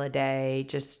one meal a day,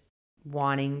 just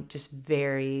wanting just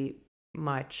very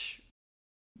much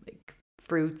like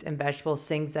fruits and vegetables,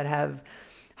 things that have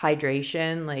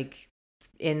hydration like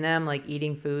in them, like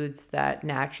eating foods that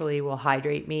naturally will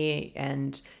hydrate me,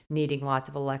 and needing lots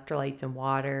of electrolytes and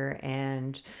water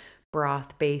and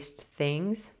broth based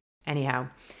things. Anyhow,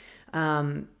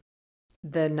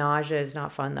 the nausea is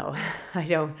not fun though.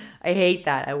 I hate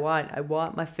that. I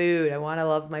want my food. I want to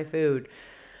love my food.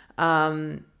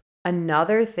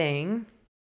 Another thing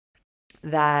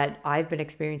that I've been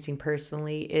experiencing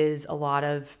personally is a lot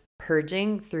of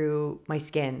purging through my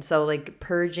skin. So like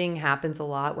purging happens a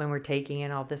lot when we're taking in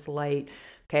all this light.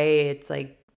 Okay. It's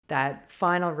like that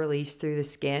final release through the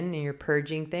skin and you're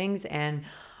purging things. And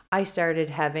I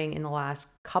started having in the last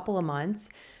couple of months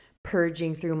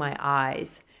purging through my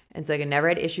eyes. And so like I never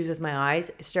had issues with my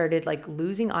eyes. Started like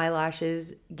losing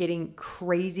eyelashes, getting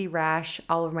crazy rash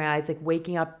all over my eyes, like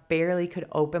waking up, barely could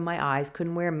open my eyes,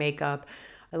 couldn't wear makeup.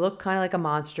 I look kind of like a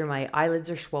monster. My eyelids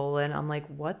are swollen. I'm like,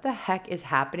 what the heck is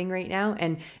happening right now?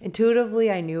 And intuitively,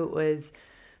 I knew it was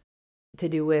to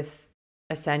do with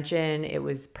Ascension. It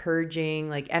was purging.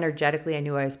 Like energetically, I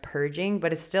knew I was purging,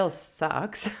 but it still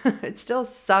sucks. It still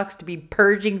sucks to be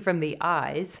purging from the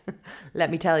eyes, let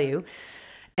me tell you.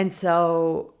 And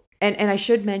so, and I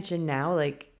should mention now,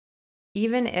 like,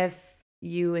 even if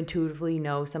you intuitively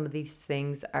know some of these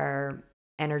things are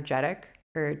energetic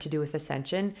or to do with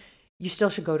Ascension, you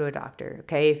still should go to a doctor,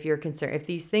 okay? If you're concerned, if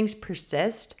these things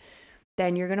persist,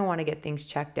 then you're going to want to get things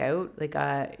checked out. Like,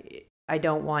 I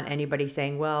don't want anybody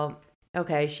saying, well,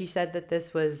 okay, she said that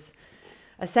this was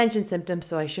Ascension symptoms,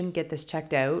 so I shouldn't get this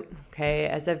checked out, okay?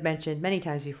 As I've mentioned many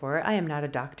times before, I am not a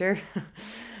doctor,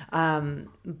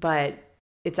 but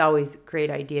it's always a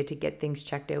great idea to get things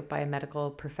checked out by a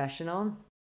medical professional.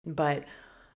 But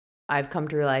I've come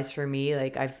to realize for me,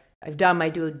 like I've done my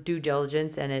due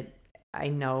diligence, and I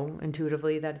know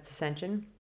intuitively that it's a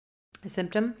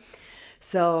symptom.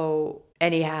 So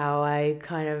anyhow, I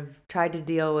kind of tried to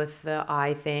deal with the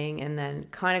eye thing, and then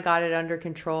kind of got it under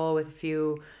control with a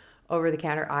few over the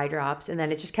counter eye drops, and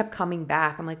then it just kept coming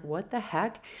back. I'm like, what the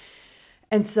heck?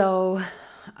 And so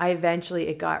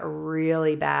it got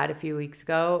really bad a few weeks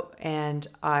ago, and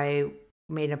I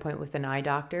made an appointment with an eye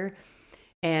doctor.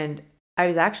 And I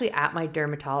was actually at my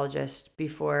dermatologist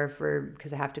before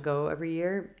because I have to go every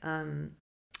year,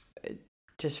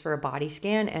 just for a body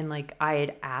scan. And like I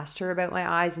had asked her about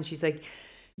my eyes, and she's like,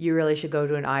 you really should go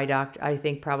to an eye doctor. I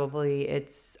think probably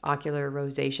it's ocular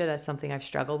rosacea. That's something I've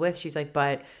struggled with. She's like,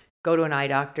 but go to an eye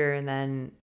doctor, and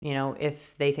then,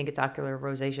 if they think it's ocular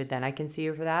rosacea, then I can see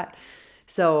you for that.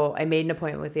 So I made an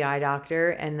appointment with the eye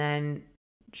doctor, and then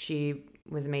she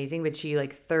was amazing, but she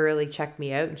like thoroughly checked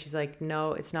me out, and she's like,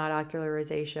 no, it's not ocular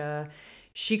rosacea.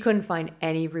 She couldn't find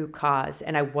any root cause,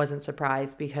 and I wasn't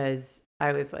surprised because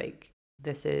I was like,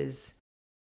 this is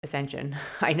Ascension.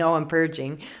 I know I'm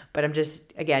purging, but I'm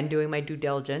just, again, doing my due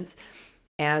diligence.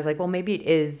 And I was like, well, maybe it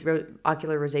is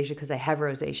ocular rosacea because I have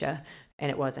rosacea,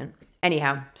 and it wasn't.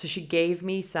 Anyhow, so she gave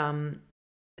me some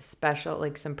special,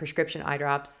 like some prescription eye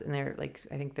drops, and they're like,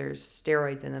 I think there's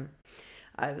steroids in them.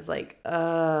 I was like,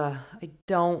 I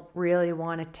don't really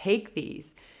want to take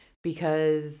these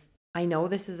because I know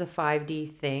this is a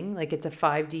 5D thing. Like it's a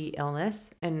 5D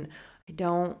illness, and I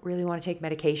don't really want to take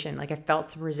medication. Like I felt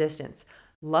some resistance.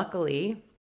 Luckily,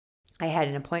 I had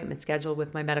an appointment scheduled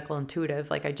with my medical intuitive.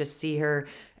 Like I just see her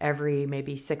every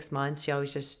maybe 6 months. She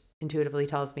always just intuitively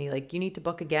tells me like, you need to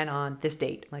book again on this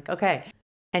date. I'm like, okay.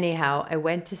 Anyhow, I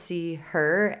went to see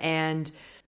her, and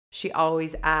she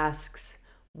always asks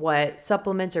what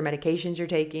supplements or medications you're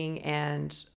taking.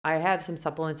 And I have some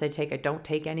supplements I take. I don't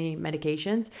take any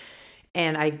medications.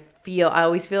 And I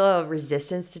always feel a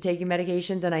resistance to taking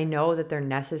medications, and I know that they're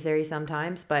necessary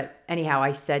sometimes. But anyhow,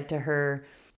 I said to her,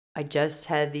 I just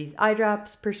had these eye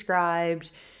drops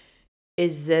prescribed.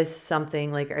 Is this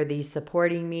something like, are these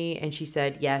supporting me? And she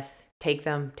said, yes, take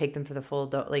them for the full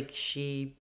dose. Like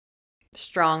she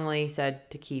strongly said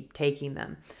to keep taking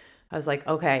them. I was like,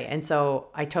 okay. And so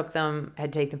I took them,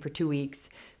 had to take them for 2 weeks,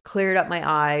 cleared up my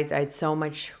eyes. I had so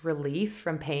much relief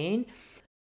from pain.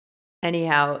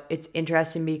 Anyhow, it's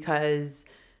interesting because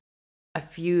a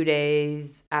few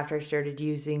days after I started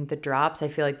using the drops, I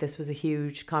feel like this was a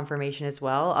huge confirmation as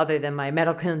well, other than my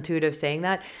medical intuitive saying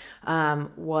that,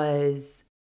 was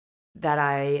that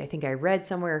I think I read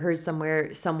somewhere or heard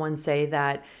somewhere someone say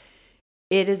that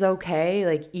it is okay.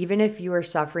 Like even if you are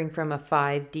suffering from a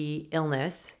 5D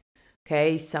illness,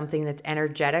 okay, something that's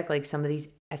energetic, like some of these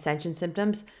Ascension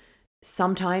symptoms,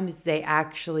 sometimes they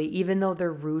actually, even though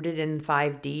they're rooted in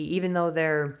 5D, even though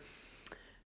they're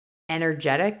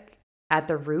energetic at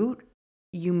the root,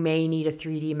 you may need a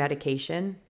 3D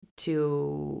medication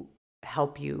to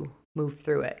help you move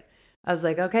through it. I was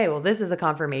like, okay, well, this is a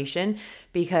confirmation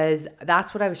because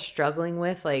that's what I was struggling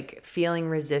with, like feeling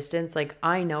resistance. Like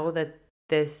I know that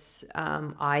this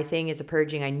eye thing is a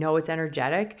purging. I know it's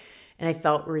energetic, and I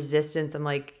felt resistance. I'm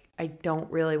like, I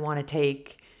don't really want to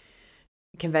take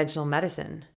conventional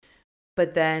medicine.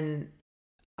 But then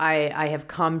I have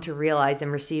come to realize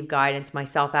and receive guidance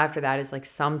myself after that is like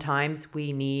sometimes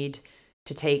we need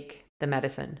to take the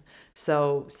medicine.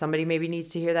 So somebody maybe needs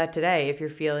to hear that today. If you're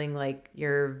feeling like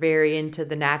you're very into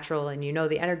the natural and you know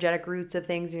the energetic roots of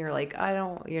things and you're like, I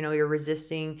don't, you're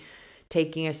resisting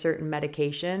taking a certain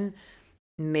medication,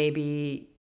 maybe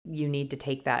you need to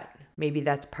take that. Maybe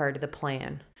that's part of the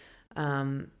plan.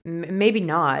 Maybe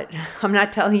not. I'm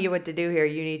not telling you what to do here.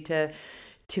 You need to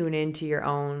tune into your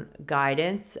own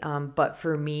guidance. But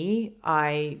for me,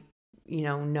 I,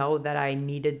 know that I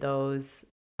needed those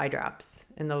eye drops,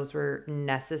 and those were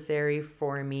necessary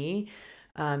for me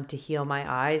to heal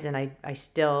my eyes. And I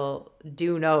still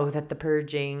do know that the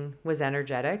purging was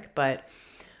energetic, but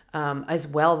as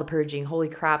well, the purging, holy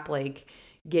crap, like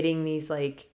getting these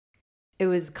like it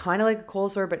was kind of like a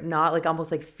cold sore, but not like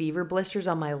almost like fever blisters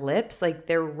on my lips. Like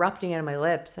they're erupting out of my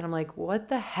lips. And I'm like, what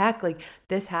the heck? Like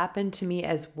this happened to me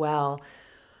as well.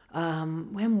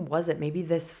 When was it? Maybe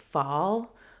this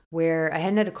fall, where I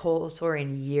hadn't had a cold sore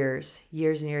in years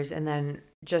and years. And then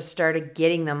just started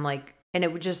getting them like, and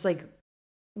it was just like,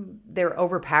 they were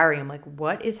overpowering. I'm like,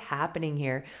 what is happening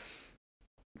here?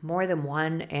 More than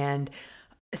one. And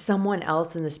someone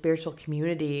else in the spiritual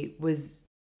community was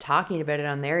talking about it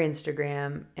on their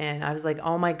Instagram, and I was like,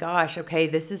 "Oh my gosh, okay,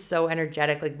 this is so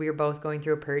energetic." Like we were both going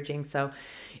through a purging. So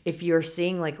if you're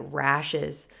seeing like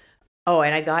rashes, oh,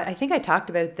 and I think I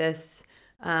talked about this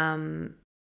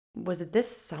was it this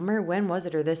summer? When was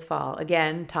it? Or this fall?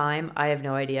 Again, time, I have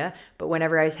no idea. But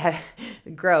whenever I was having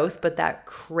gross, but that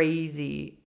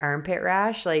crazy armpit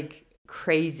rash, like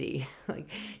crazy. Like,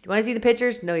 do you want to see the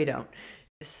pictures? No, you don't.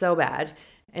 So bad.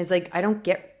 And it's like I don't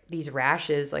get these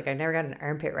rashes. Like I never got an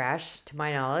armpit rash to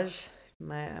my knowledge.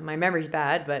 My memory's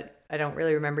bad, but I don't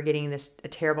really remember getting this a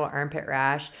terrible armpit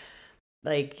rash.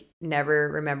 Like never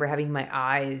remember having my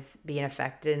eyes being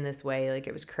affected in this way. Like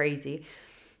it was crazy.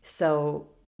 So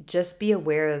just be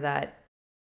aware that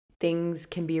things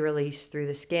can be released through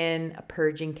the skin, a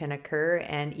purging can occur,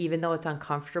 and even though it's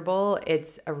uncomfortable,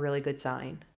 it's a really good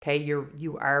sign. Okay?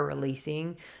 You are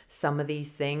releasing some of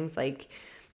these things, like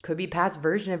could be past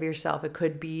version of yourself, it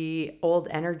could be old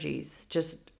energies.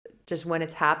 Just when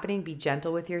it's happening, be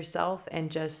gentle with yourself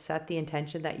and just set the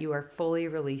intention that you are fully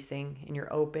releasing and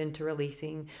you're open to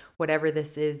releasing whatever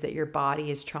this is that your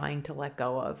body is trying to let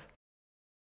go of.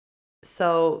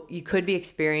 So you could be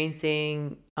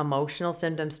experiencing emotional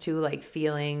symptoms too, like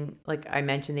feeling, like I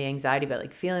mentioned the anxiety, but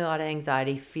like feeling a lot of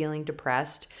anxiety, feeling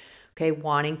depressed, okay,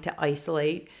 wanting to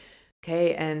isolate,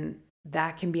 okay, and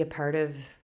that can be a part of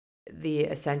the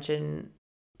ascension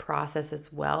process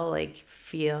as well, like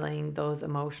feeling those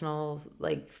emotionals,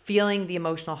 like feeling the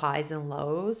emotional highs and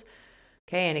lows,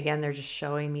 okay, and again, they're just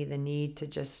showing me the need to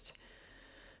just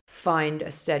find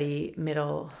a steady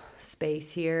middle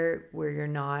space here where you're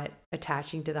not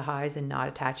attaching to the highs and not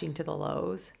attaching to the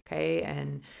lows, okay?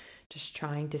 And just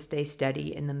trying to stay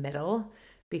steady in the middle,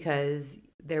 because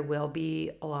there will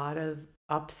be a lot of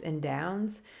ups and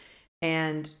downs.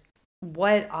 And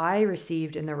what I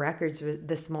received in the records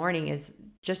this morning is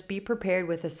just be prepared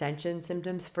with ascension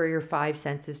symptoms for your five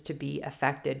senses to be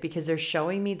affected, because they're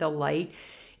showing me the light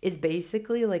is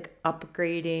basically like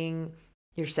upgrading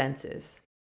your senses.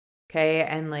 Okay.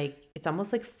 And like, it's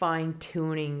almost like fine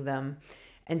tuning them.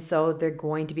 And so they're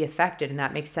going to be affected. And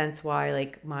that makes sense why,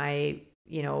 like, my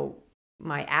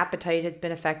appetite has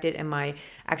been affected, and my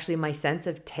sense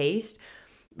of taste,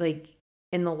 like,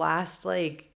 in the last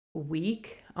like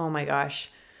week, oh my gosh,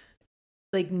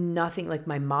 like nothing, like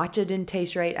my matcha didn't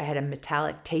taste right. I had a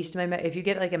metallic taste in my mouth. If you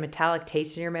get like a metallic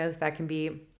taste in your mouth, that can be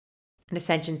an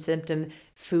ascension symptom.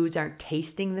 Foods aren't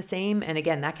tasting the same, and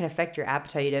again, that can affect your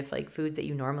appetite. If like foods that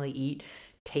you normally eat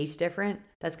taste different,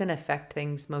 that's going to affect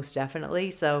things most definitely.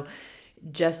 So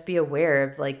just be aware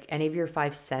of like any of your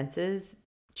five senses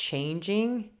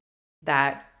changing.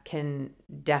 That can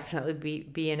definitely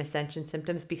be an ascension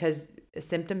symptom,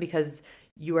 because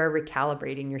you are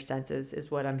recalibrating your senses,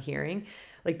 is what I'm hearing.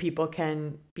 Like people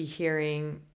can be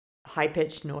hearing high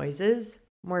pitched noises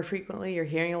more frequently. You're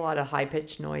hearing a lot of high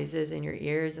pitched noises in your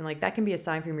ears, and like that can be a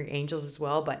sign from your angels as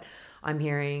well. But I'm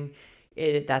hearing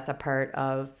it, that's a part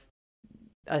of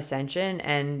ascension,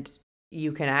 and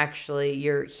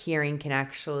your hearing can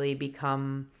actually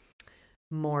become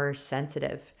more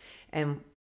sensitive. And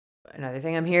another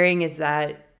thing I'm hearing is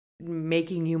that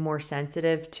making you more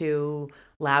sensitive to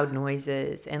loud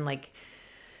noises and like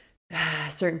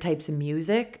certain types of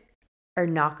music are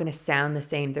not going to sound the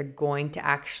same. They're going to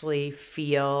actually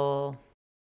feel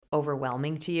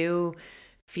overwhelming to you,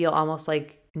 feel almost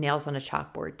like nails on a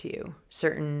chalkboard to you.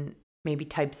 Certain maybe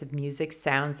types of music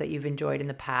sounds that you've enjoyed in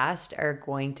the past are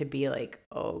going to be like,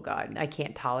 oh God, I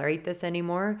can't tolerate this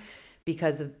anymore,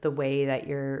 because of the way that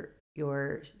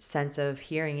your sense of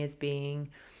hearing is being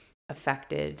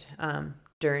affected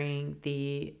during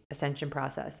the ascension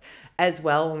process. As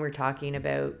well, when we're talking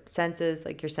about senses,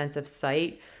 like your sense of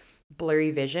sight,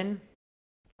 blurry vision,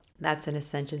 that's an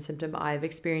ascension symptom. I've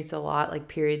experienced a lot, like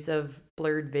periods of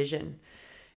blurred vision.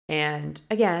 And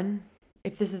again,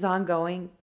 if this is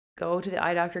ongoing, go to the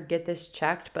eye doctor, get this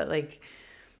checked. But like,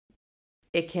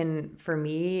 it can, for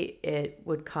me, it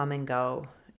would come and go.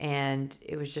 And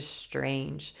it was just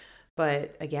strange.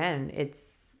 But again,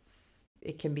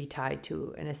 it can be tied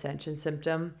to an ascension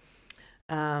symptom.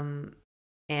 And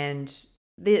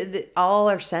all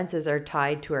our senses are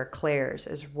tied to our clairs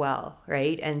as well,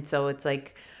 right? And so it's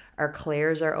like our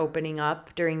clairs are opening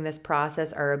up during this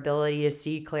process, our ability to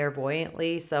see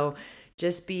clairvoyantly. So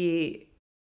just be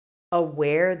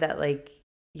aware that, like,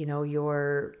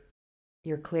 your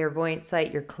clairvoyant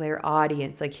sight, your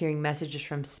clairaudience, like hearing messages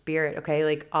from spirit, okay?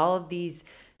 Like all of these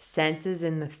senses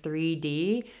in the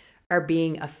 3D are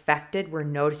being affected. We're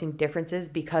noticing differences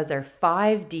because our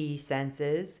 5D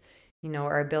senses,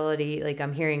 our ability, like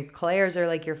I'm hearing clairs are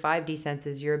like your 5D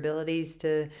senses, your abilities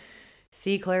to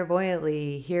see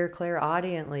clairvoyantly, hear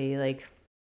clairaudiently,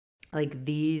 like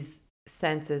these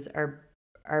senses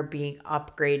are being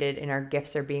upgraded and our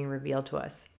gifts are being revealed to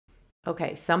us.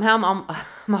 Okay, somehow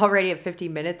I'm already at 50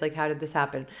 minutes. Like, how did this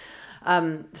happen?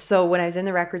 So when I was in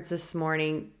the records this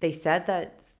morning, they said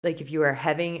that, like, if you are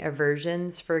having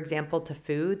aversions, for example, to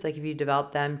foods, like if you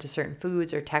develop them to certain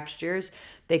foods or textures,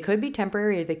 they could be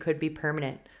temporary or they could be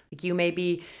permanent. Like you may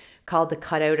be called to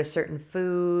cut out a certain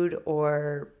food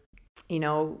or,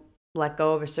 let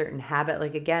go of a certain habit.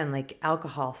 Like again, like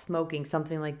alcohol, smoking,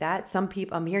 something like that.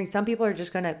 I'm hearing some people are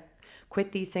just going to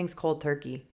quit these things cold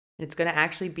turkey. It's going to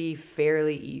actually be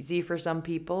fairly easy for some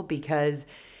people because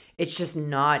it's just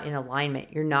not in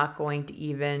alignment. You're not going to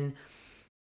even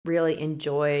really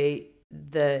enjoy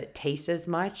the taste as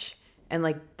much. And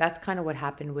like that's kind of what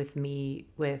happened with me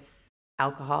with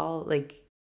alcohol. Like,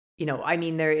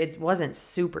 it wasn't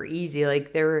super easy.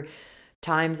 Like there were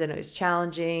times that it was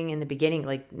challenging in the beginning,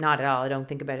 like not at all. I don't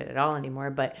think about it at all anymore.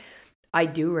 But I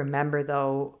do remember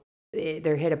though,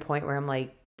 there hit a point where I'm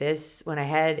like,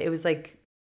 it was like,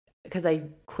 because I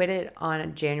quit it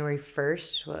on January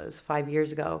 1st, well, it was 5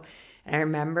 years ago. And I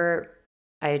remember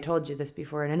I had told you this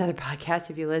before in another podcast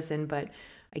if you listen, but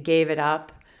I gave it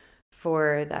up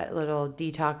for that little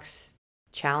detox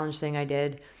challenge thing I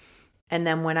did. And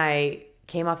then when I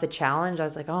came off the challenge, I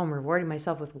was like, oh, I'm rewarding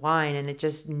myself with wine. And it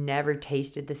just never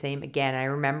tasted the same again. I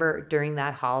remember during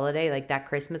that holiday, like that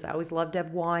Christmas, I always loved to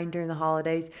have wine during the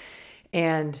holidays.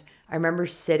 And I remember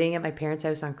sitting at my parents'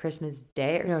 house on Christmas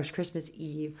Day, or no, it was Christmas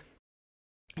Eve,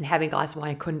 and having a glass of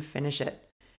wine, I couldn't finish it.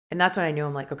 And that's when I knew,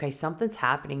 I'm like, okay, something's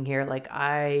happening here. Like,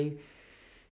 I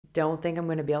don't think I'm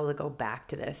going to be able to go back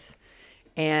to this.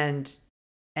 And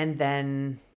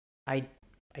then I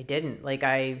didn't. Like,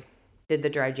 I did the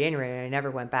dry January and I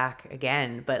never went back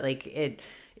again. But like it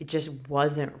just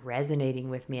wasn't resonating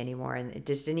with me anymore. And it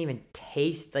just didn't even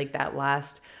taste like that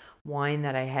last wine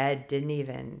that I had didn't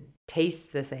even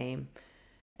taste the same.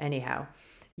 Anyhow,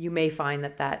 you may find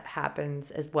that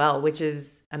happens as well, which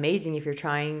is amazing if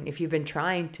you've been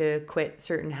trying to quit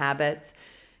certain habits.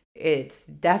 It's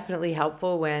definitely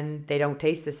helpful when they don't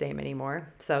taste the same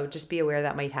anymore. So just be aware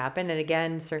that might happen. And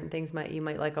again, certain things you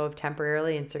might let go of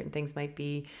temporarily, and certain things might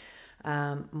be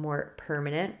more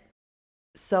permanent.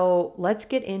 So let's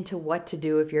get into what to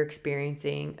do if you're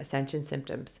experiencing ascension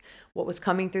symptoms. What was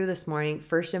coming through this morning,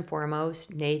 first and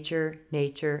foremost, nature,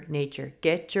 nature, nature.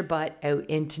 Get your butt out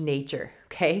into nature,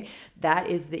 okay? That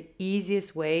is the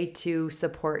easiest way to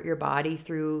support your body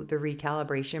through the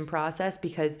recalibration process,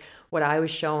 because what I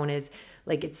was shown is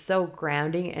like it's so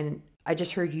grounding. And I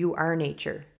just heard you are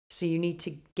nature. So you need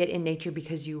to get in nature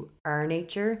because you are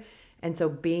nature. And so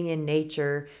being in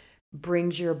nature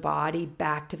brings your body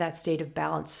back to that state of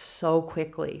balance so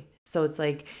quickly. So it's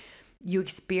like you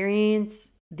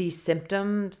experience these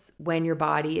symptoms when your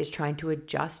body is trying to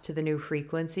adjust to the new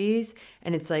frequencies.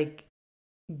 And it's like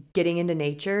getting into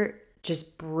nature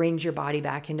just brings your body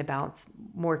back into balance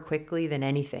more quickly than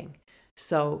anything.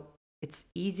 So it's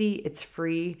easy, it's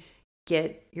free.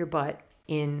 Get your butt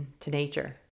into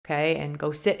nature, okay? And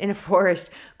go sit in a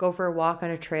forest, go for a walk on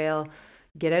a trail.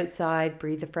 Get outside,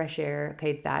 breathe the fresh air.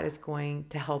 Okay, that is going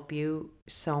to help you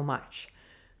so much.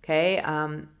 Okay,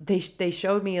 they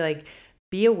showed me, like,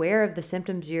 be aware of the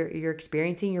symptoms you're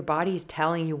experiencing. Your body is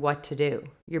telling you what to do.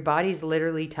 Your body's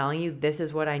literally telling you this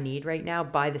is what I need right now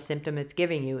by the symptom it's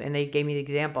giving you. And they gave me the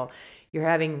example. You're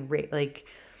having like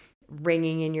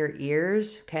ringing in your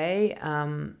ears. Okay,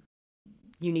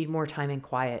 you need more time in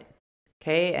quiet.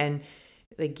 Okay, and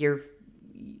like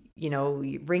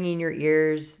ringing your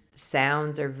ears,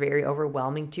 sounds are very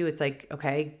overwhelming to you. It's like,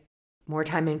 okay, more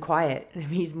time in quiet. It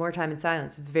means more time in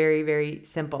silence. It's very, very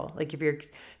simple. Like if you're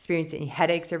experiencing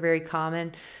headaches are very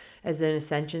common as an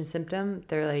ascension symptom.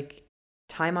 They're like,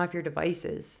 time off your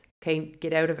devices. Okay,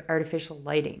 get out of artificial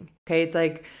lighting. Okay, it's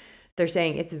like they're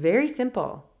saying it's very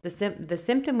simple. The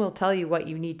symptom will tell you what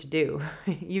you need to do.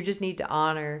 You just need to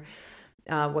honor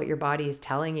what your body is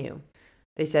telling you.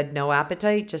 They said no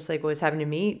appetite, just like what was happening to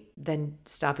me, then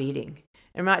stop eating.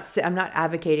 I'm not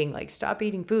advocating like stop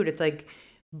eating food. It's like,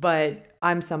 but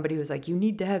I'm somebody who's like, you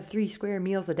need to have 3 square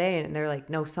meals a day. And they're like,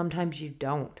 no, sometimes you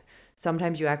don't.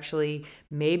 Sometimes you actually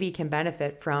maybe can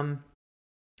benefit from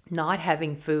not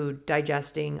having food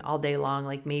digesting all day long.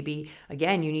 Like maybe,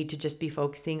 again, you need to just be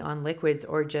focusing on liquids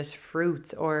or just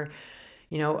fruits or,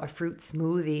 a fruit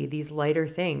smoothie, these lighter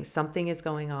things. Something is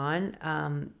going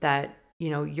on that,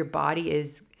 your body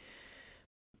is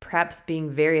perhaps being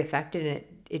very affected, and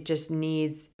it just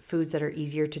needs foods that are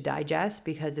easier to digest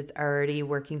because it's already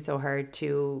working so hard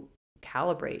to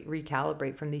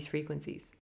recalibrate from these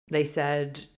frequencies. They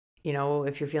said,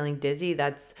 if you're feeling dizzy,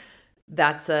 that's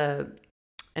an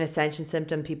ascension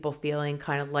symptom. People feeling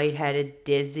kind of lightheaded,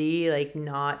 dizzy, like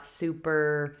not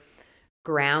super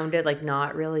grounded, like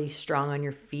not really strong on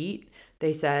your feet.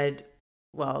 They said,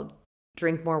 well,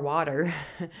 drink more water,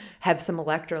 have some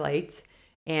electrolytes,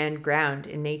 and ground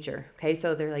in nature. Okay,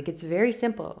 so they're like, it's very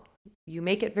simple. You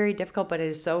make it very difficult, but it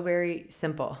is so very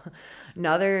simple.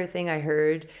 Another thing I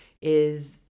heard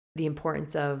is the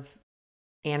importance of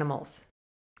animals.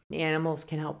 Animals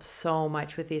can help so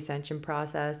much with the ascension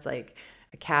process. Like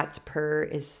a cat's purr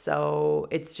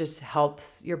it just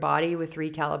helps your body with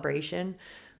recalibration.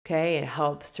 Okay, it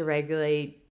helps to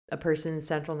regulate a person's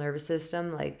central nervous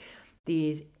system. Like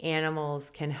these animals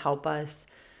can help us.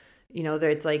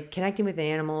 It's like connecting with an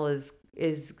animal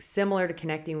is similar to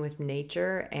connecting with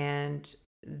nature, and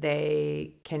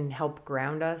they can help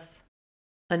ground us.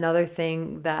 Another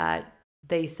thing that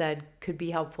they said could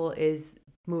be helpful is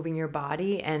moving your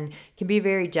body, and can be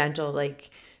very gentle,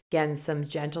 like again some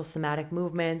gentle somatic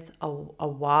movements, a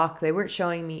walk. They weren't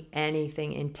showing me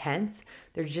anything intense.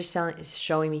 They're just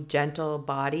showing me gentle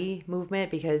body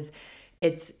movement because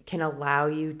it can allow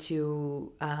you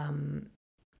to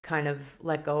kind of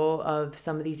let go of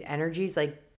some of these energies.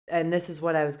 Like, and this is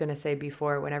what I was going to say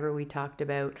before, whenever I talked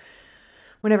about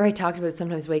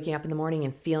sometimes waking up in the morning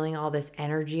and feeling all this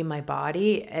energy in my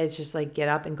body, it's just like get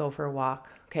up and go for a walk.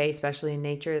 Okay, especially in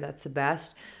nature, that's the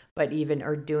best. But even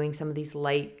or doing some of these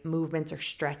light movements or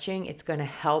stretching, it's going to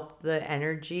help the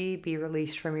energy be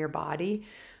released from your body.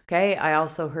 Okay, I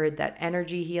also heard that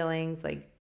energy healings, like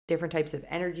different types of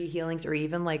energy healings, or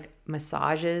even like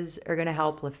massages, are going to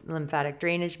help. Lymphatic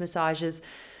drainage massages,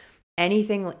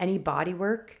 any body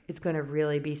work is going to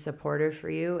really be supportive for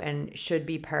you and should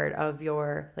be part of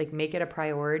your, like, make it a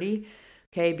priority.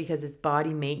 Okay, because it's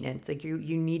body maintenance. Like you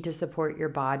need to support your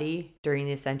body during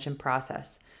the ascension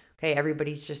process. Okay,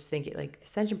 everybody's just thinking like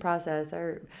ascension process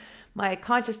or my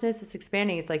consciousness is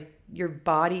expanding. It's like your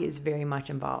body is very much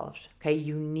involved. Okay,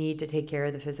 you need to take care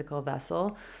of the physical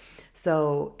vessel.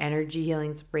 So energy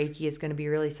healings, Reiki is going to be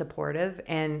really supportive,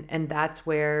 and that's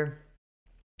where,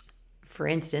 for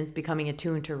instance, becoming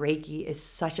attuned to Reiki is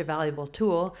such a valuable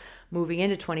tool moving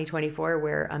into 2024,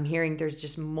 where I'm hearing there's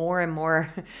just more and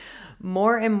more,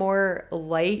 more and more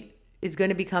light is going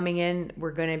to be coming in.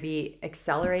 We're going to be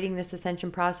accelerating this ascension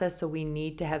process. So we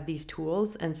need to have these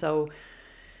tools. And so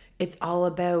it's all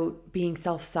about being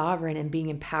self-sovereign and being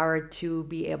empowered to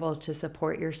be able to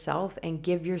support yourself and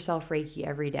give yourself Reiki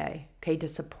every day, okay, to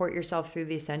support yourself through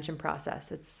the ascension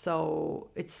process.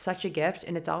 It's such a gift,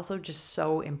 and it's also just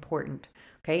so important,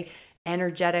 okay?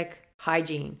 Energetic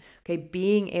hygiene, okay?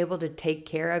 Being able to take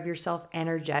care of yourself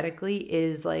energetically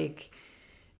is like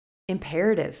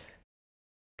imperative,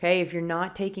 okay? If you're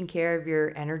not taking care of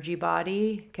your energy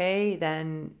body, okay,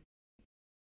 then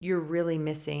you're really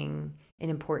missing an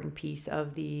important piece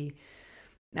of the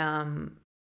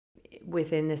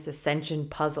within this ascension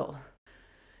puzzle.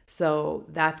 So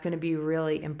that's going to be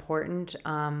really important.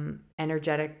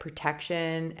 Energetic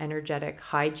protection, energetic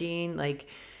hygiene. Like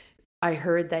I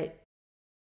heard that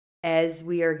as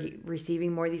we are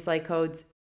receiving more of these light codes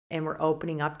and we're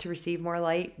opening up to receive more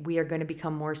light, we are going to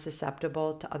become more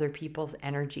susceptible to other people's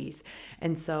energies.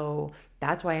 And so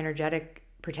that's why energetic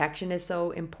protection is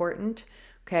so important.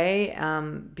 Okay,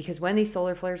 because when these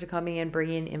solar flares are coming in,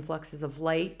 bringing influxes of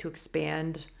light to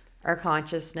expand our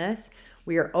consciousness,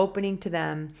 we are opening to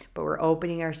them, but we're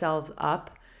opening ourselves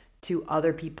up to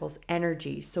other people's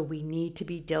energy. So we need to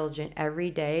be diligent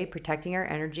every day, protecting our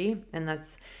energy. And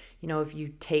that's, if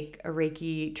you take a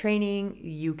Reiki training,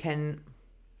 you can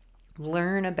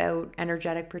learn about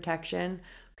energetic protection,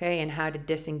 okay, and how to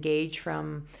disengage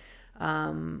from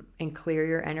and clear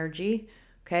your energy,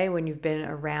 okay, when you've been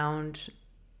around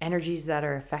energies that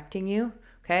are affecting you,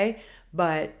 okay.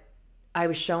 But I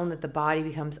was shown that the body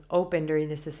becomes open during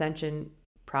this ascension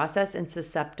process and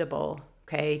susceptible,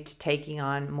 okay, to taking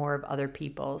on more of other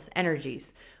people's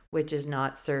energies, which is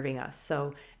not serving us.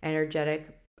 So energetic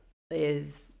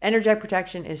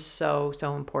protection is so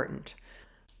important.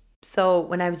 So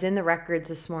when I was in the records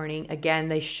this morning, again,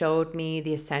 they showed me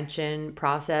the ascension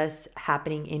process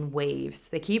happening in waves.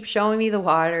 They keep showing me the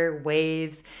water,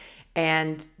 waves,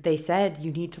 and they said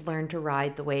you need to learn to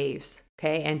ride the waves,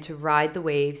 okay? And to ride the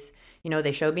waves,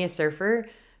 they showed me a surfer.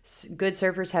 Good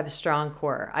surfers have a strong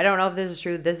core. I don't know if this is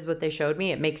true. This is what they showed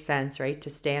me. It makes sense, right? To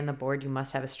stay on the board, you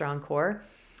must have a strong core.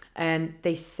 And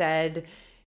they said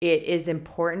it is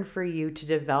important for you to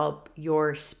develop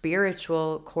your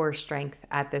spiritual core strength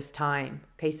at this time.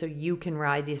 Okay, so you can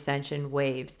ride the ascension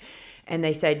waves. And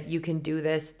they said you can do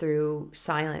this through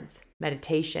silence,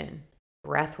 meditation,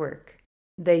 breath work.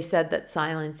 They said that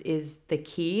silence is the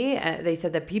key. They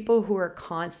said that people who are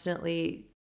constantly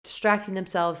distracting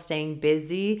themselves, staying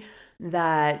busy,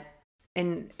 that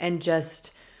and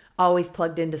just always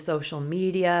plugged into social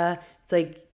media, it's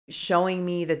like showing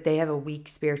me that they have a weak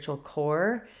spiritual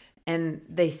core. And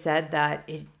they said that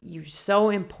you're so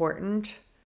important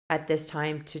at this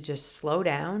time to just slow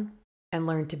down and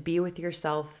learn to be with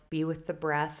yourself, be with the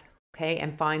breath, okay,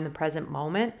 and find the present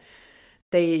moment.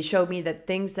 They showed me that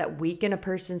things that weaken a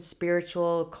person's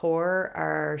spiritual core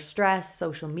are stress,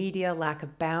 social media, lack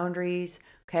of boundaries,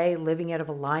 okay, living out of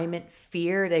alignment,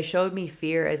 fear. They showed me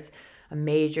fear as a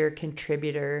major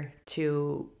contributor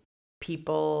to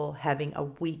people having a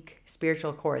weak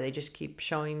spiritual core. They just keep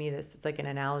showing me this. It's like an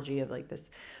analogy of like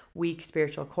this weak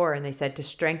spiritual core. And they said to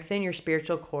strengthen your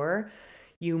spiritual core,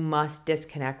 you must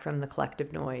disconnect from the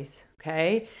collective noise.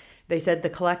 Okay. They said the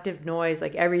collective noise,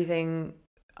 like everything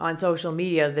on social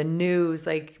media, the news,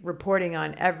 like reporting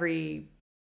on every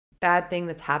bad thing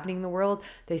that's happening in the world,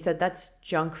 they said that's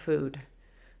junk food,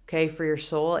 okay, for your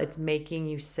soul. It's making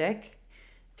you sick.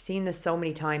 I've seen this so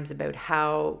many times about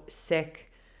how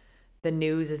sick the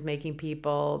news is making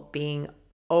people, being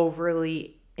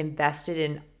overly invested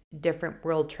in different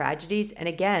world tragedies. And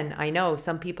again, I know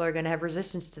some people are going to have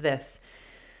resistance to this,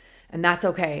 and that's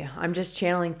okay. I'm just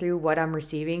channeling through what I'm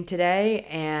receiving today,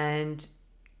 and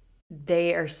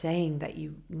they are saying that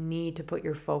you need to put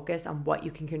your focus on what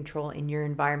you can control in your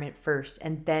environment first,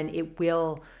 and then it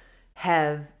will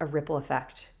have a ripple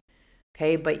effect.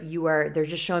 Okay, but they're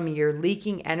just showing me you're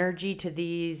leaking energy to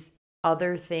these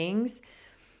other things,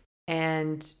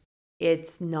 and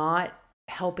it's not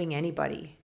helping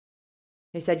anybody.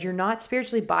 They said you're not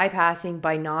spiritually bypassing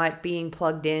by not being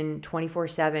plugged in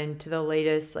 24/7 to the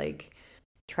latest like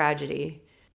tragedy.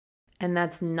 And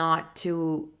that's not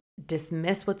to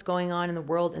dismiss what's going on in the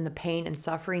world and the pain and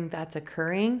suffering that's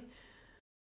occurring.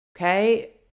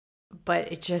 Okay.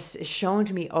 But it just is shown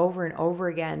to me over and over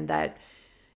again that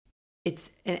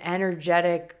it's an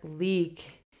energetic leak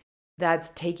that's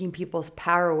taking people's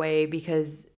power away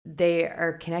because they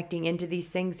are connecting into these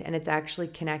things, and it's actually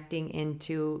connecting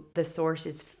into the source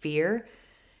is fear.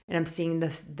 And I'm seeing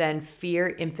then fear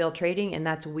infiltrating, and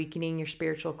that's weakening your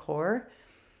spiritual core.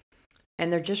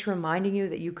 And they're just reminding you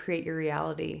that you create your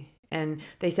reality. And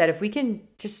they said if we can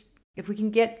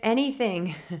get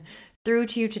anything through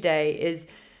to you today, is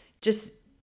just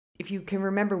if you can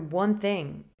remember one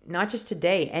thing, not just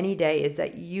today, any day, is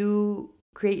that you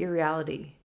create your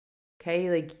reality.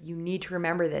 Okay, like you need to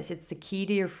remember this. It's the key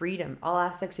to your freedom, all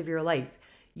aspects of your life.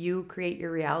 You create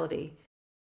your reality.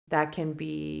 That can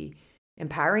be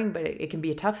empowering, but it can be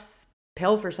a tough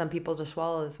pill for some people to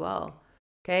swallow as well.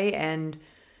 Okay, and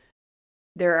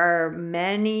there are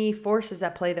many forces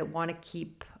at play that want to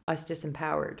keep us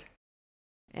disempowered.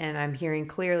 And I'm hearing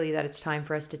clearly that it's time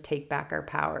for us to take back our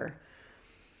power.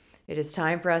 It is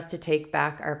time for us to take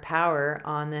back our power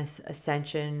on this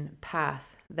ascension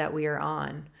path that we are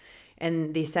on.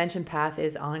 And the ascension path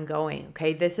is ongoing.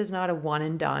 Okay, this is not a one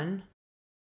and done.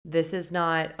 This is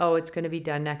not, oh, it's going to be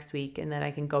done next week and then I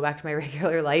can go back to my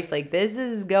regular life. Like this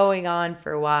is going on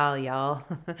for a while, y'all.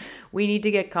 We need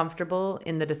to get comfortable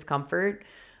in the discomfort.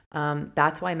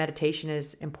 That's why meditation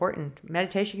is important.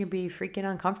 Meditation can be freaking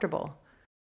uncomfortable.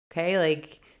 Okay,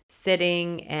 like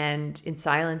sitting and in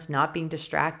silence, not being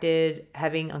distracted,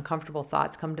 having uncomfortable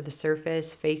thoughts come to the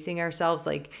surface, facing ourselves,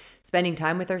 like spending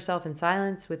time with ourselves in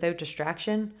silence without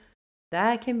distraction,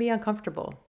 that can be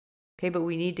uncomfortable. Okay, but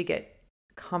we need to get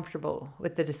comfortable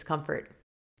with the discomfort.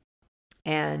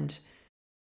 And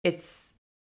it's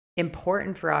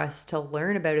important for us to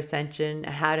learn about ascension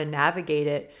and how to navigate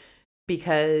it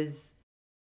because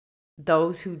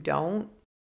those who don't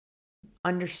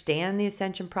understand the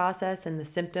ascension process and the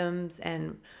symptoms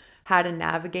and how to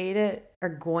navigate it are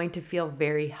going to feel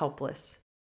very helpless.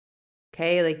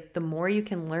 Okay, like the more you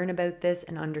can learn about this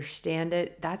and understand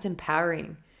it, that's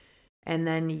empowering. And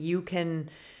then you can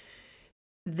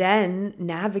then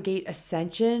navigate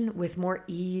ascension with more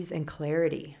ease and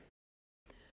clarity.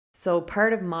 So,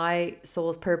 part of my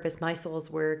soul's purpose, my soul's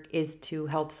work is to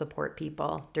help support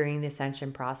people during the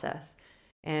ascension process.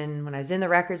 And when I was in the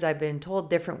records, I've been told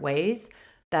different ways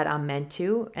that I'm meant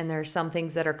to. And there are some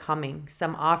things that are coming,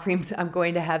 some offerings I'm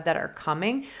going to have that are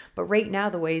coming. But right now,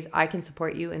 the ways I can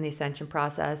support you in the ascension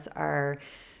process are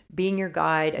being your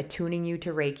guide, attuning you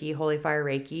to Reiki, Holy Fire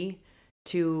Reiki,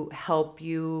 to help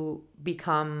you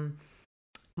become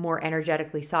more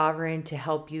energetically sovereign, to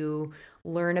help you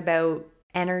learn about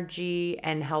energy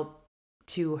and help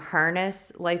to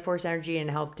harness life force energy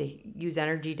and help to use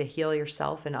energy to heal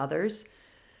yourself and others.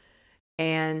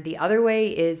 And the other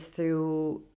way is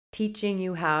through teaching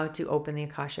you how to open the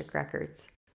Akashic records.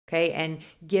 Okay, and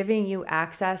giving you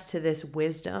access to this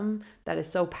wisdom that is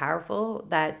so powerful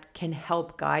that can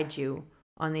help guide you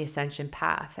on the ascension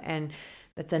path. And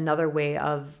that's another way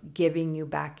of giving you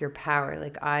back your power.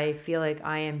 Like, I feel like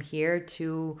I am here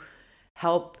to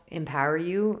help empower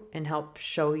you and help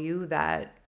show you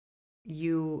that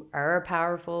you are a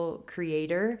powerful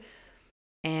creator,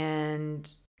 and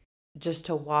just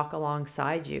to walk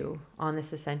alongside you on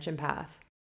this ascension path.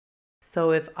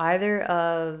 So if either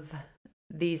of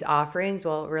these offerings,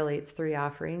 well, really it's 3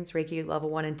 offerings, Reiki level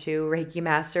 1 and 2, Reiki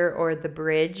Master, or the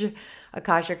Bridge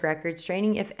Akashic Records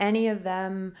training, if any of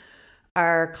them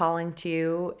are calling to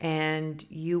you and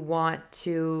you want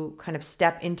to kind of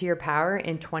step into your power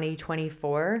in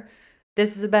 2024,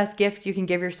 this is the best gift you can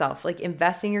give yourself. Like,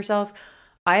 investing yourself.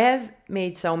 I have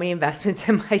made so many investments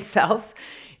in myself.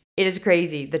 It is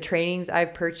crazy. The trainings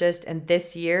I've purchased, and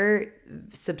this year,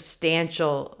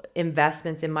 substantial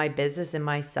investments in my business and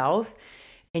myself.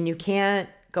 And you can't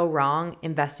go wrong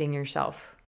investing in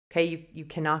yourself. Okay, you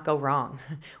cannot go wrong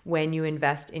when you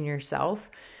invest in yourself.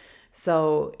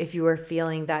 So if you are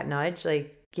feeling that nudge,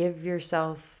 like, give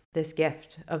yourself this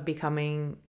gift of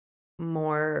becoming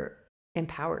more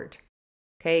empowered.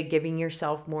 Okay, giving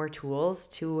yourself more tools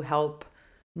to help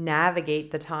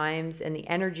navigate the times and the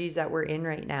energies that we're in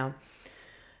right now.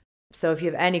 So if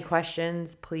you have any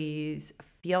questions, please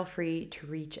feel free to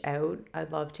reach out.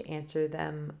 I'd love to answer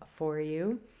them for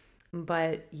you.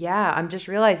 But yeah, I'm just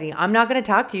realizing I'm not going to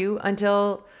talk to you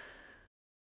until,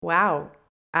 wow,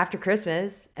 after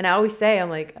Christmas. And I always say, I'm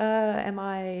like, am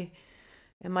I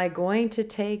going to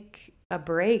take a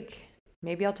break?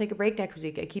 Maybe I'll take a break next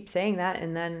week. I keep saying that,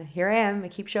 and then here I am. I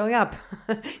keep showing up.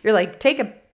 You're like, take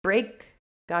a break.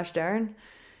 Gosh darn.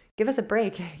 Give us a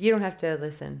break. You don't have to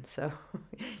listen, so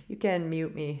you can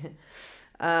mute me.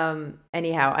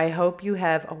 Anyhow, I hope you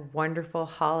have a wonderful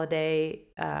holiday,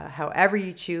 however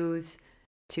you choose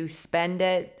to spend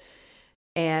it.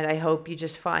 And I hope you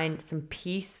just find some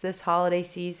peace this holiday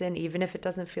season, even if it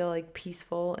doesn't feel like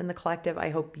peaceful in the collective. I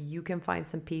hope you can find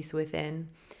some peace within.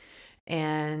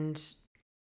 And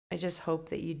I just hope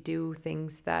that you do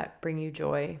things that bring you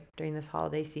joy during this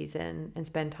holiday season and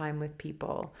spend time with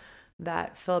people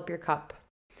that fill up your cup.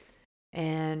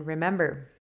 And remember,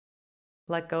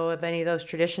 let go of any of those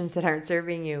traditions that aren't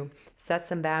serving you. Set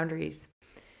some boundaries.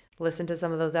 Listen to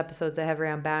some of those episodes I have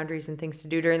around boundaries and things to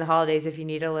do during the holidays if you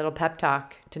need a little pep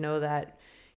talk to know that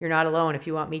you're not alone. If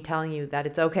you want me telling you that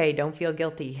it's okay, don't feel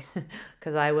guilty,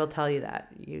 because I will tell you that.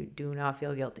 You do not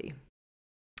feel guilty.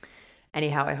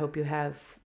 Anyhow, I hope you have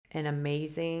an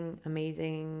amazing,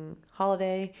 amazing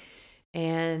holiday.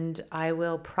 And I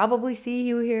will probably see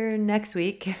you here next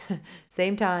week.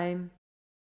 Same time.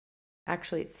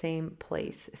 Actually, it's same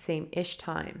place, same-ish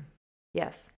time.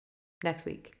 Yes, next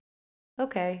week.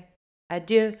 Okay.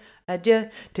 Adieu, adieu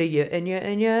to you and you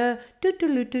and you. Do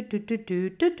do do do do do do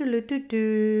do do do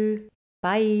do.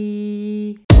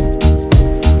 Bye.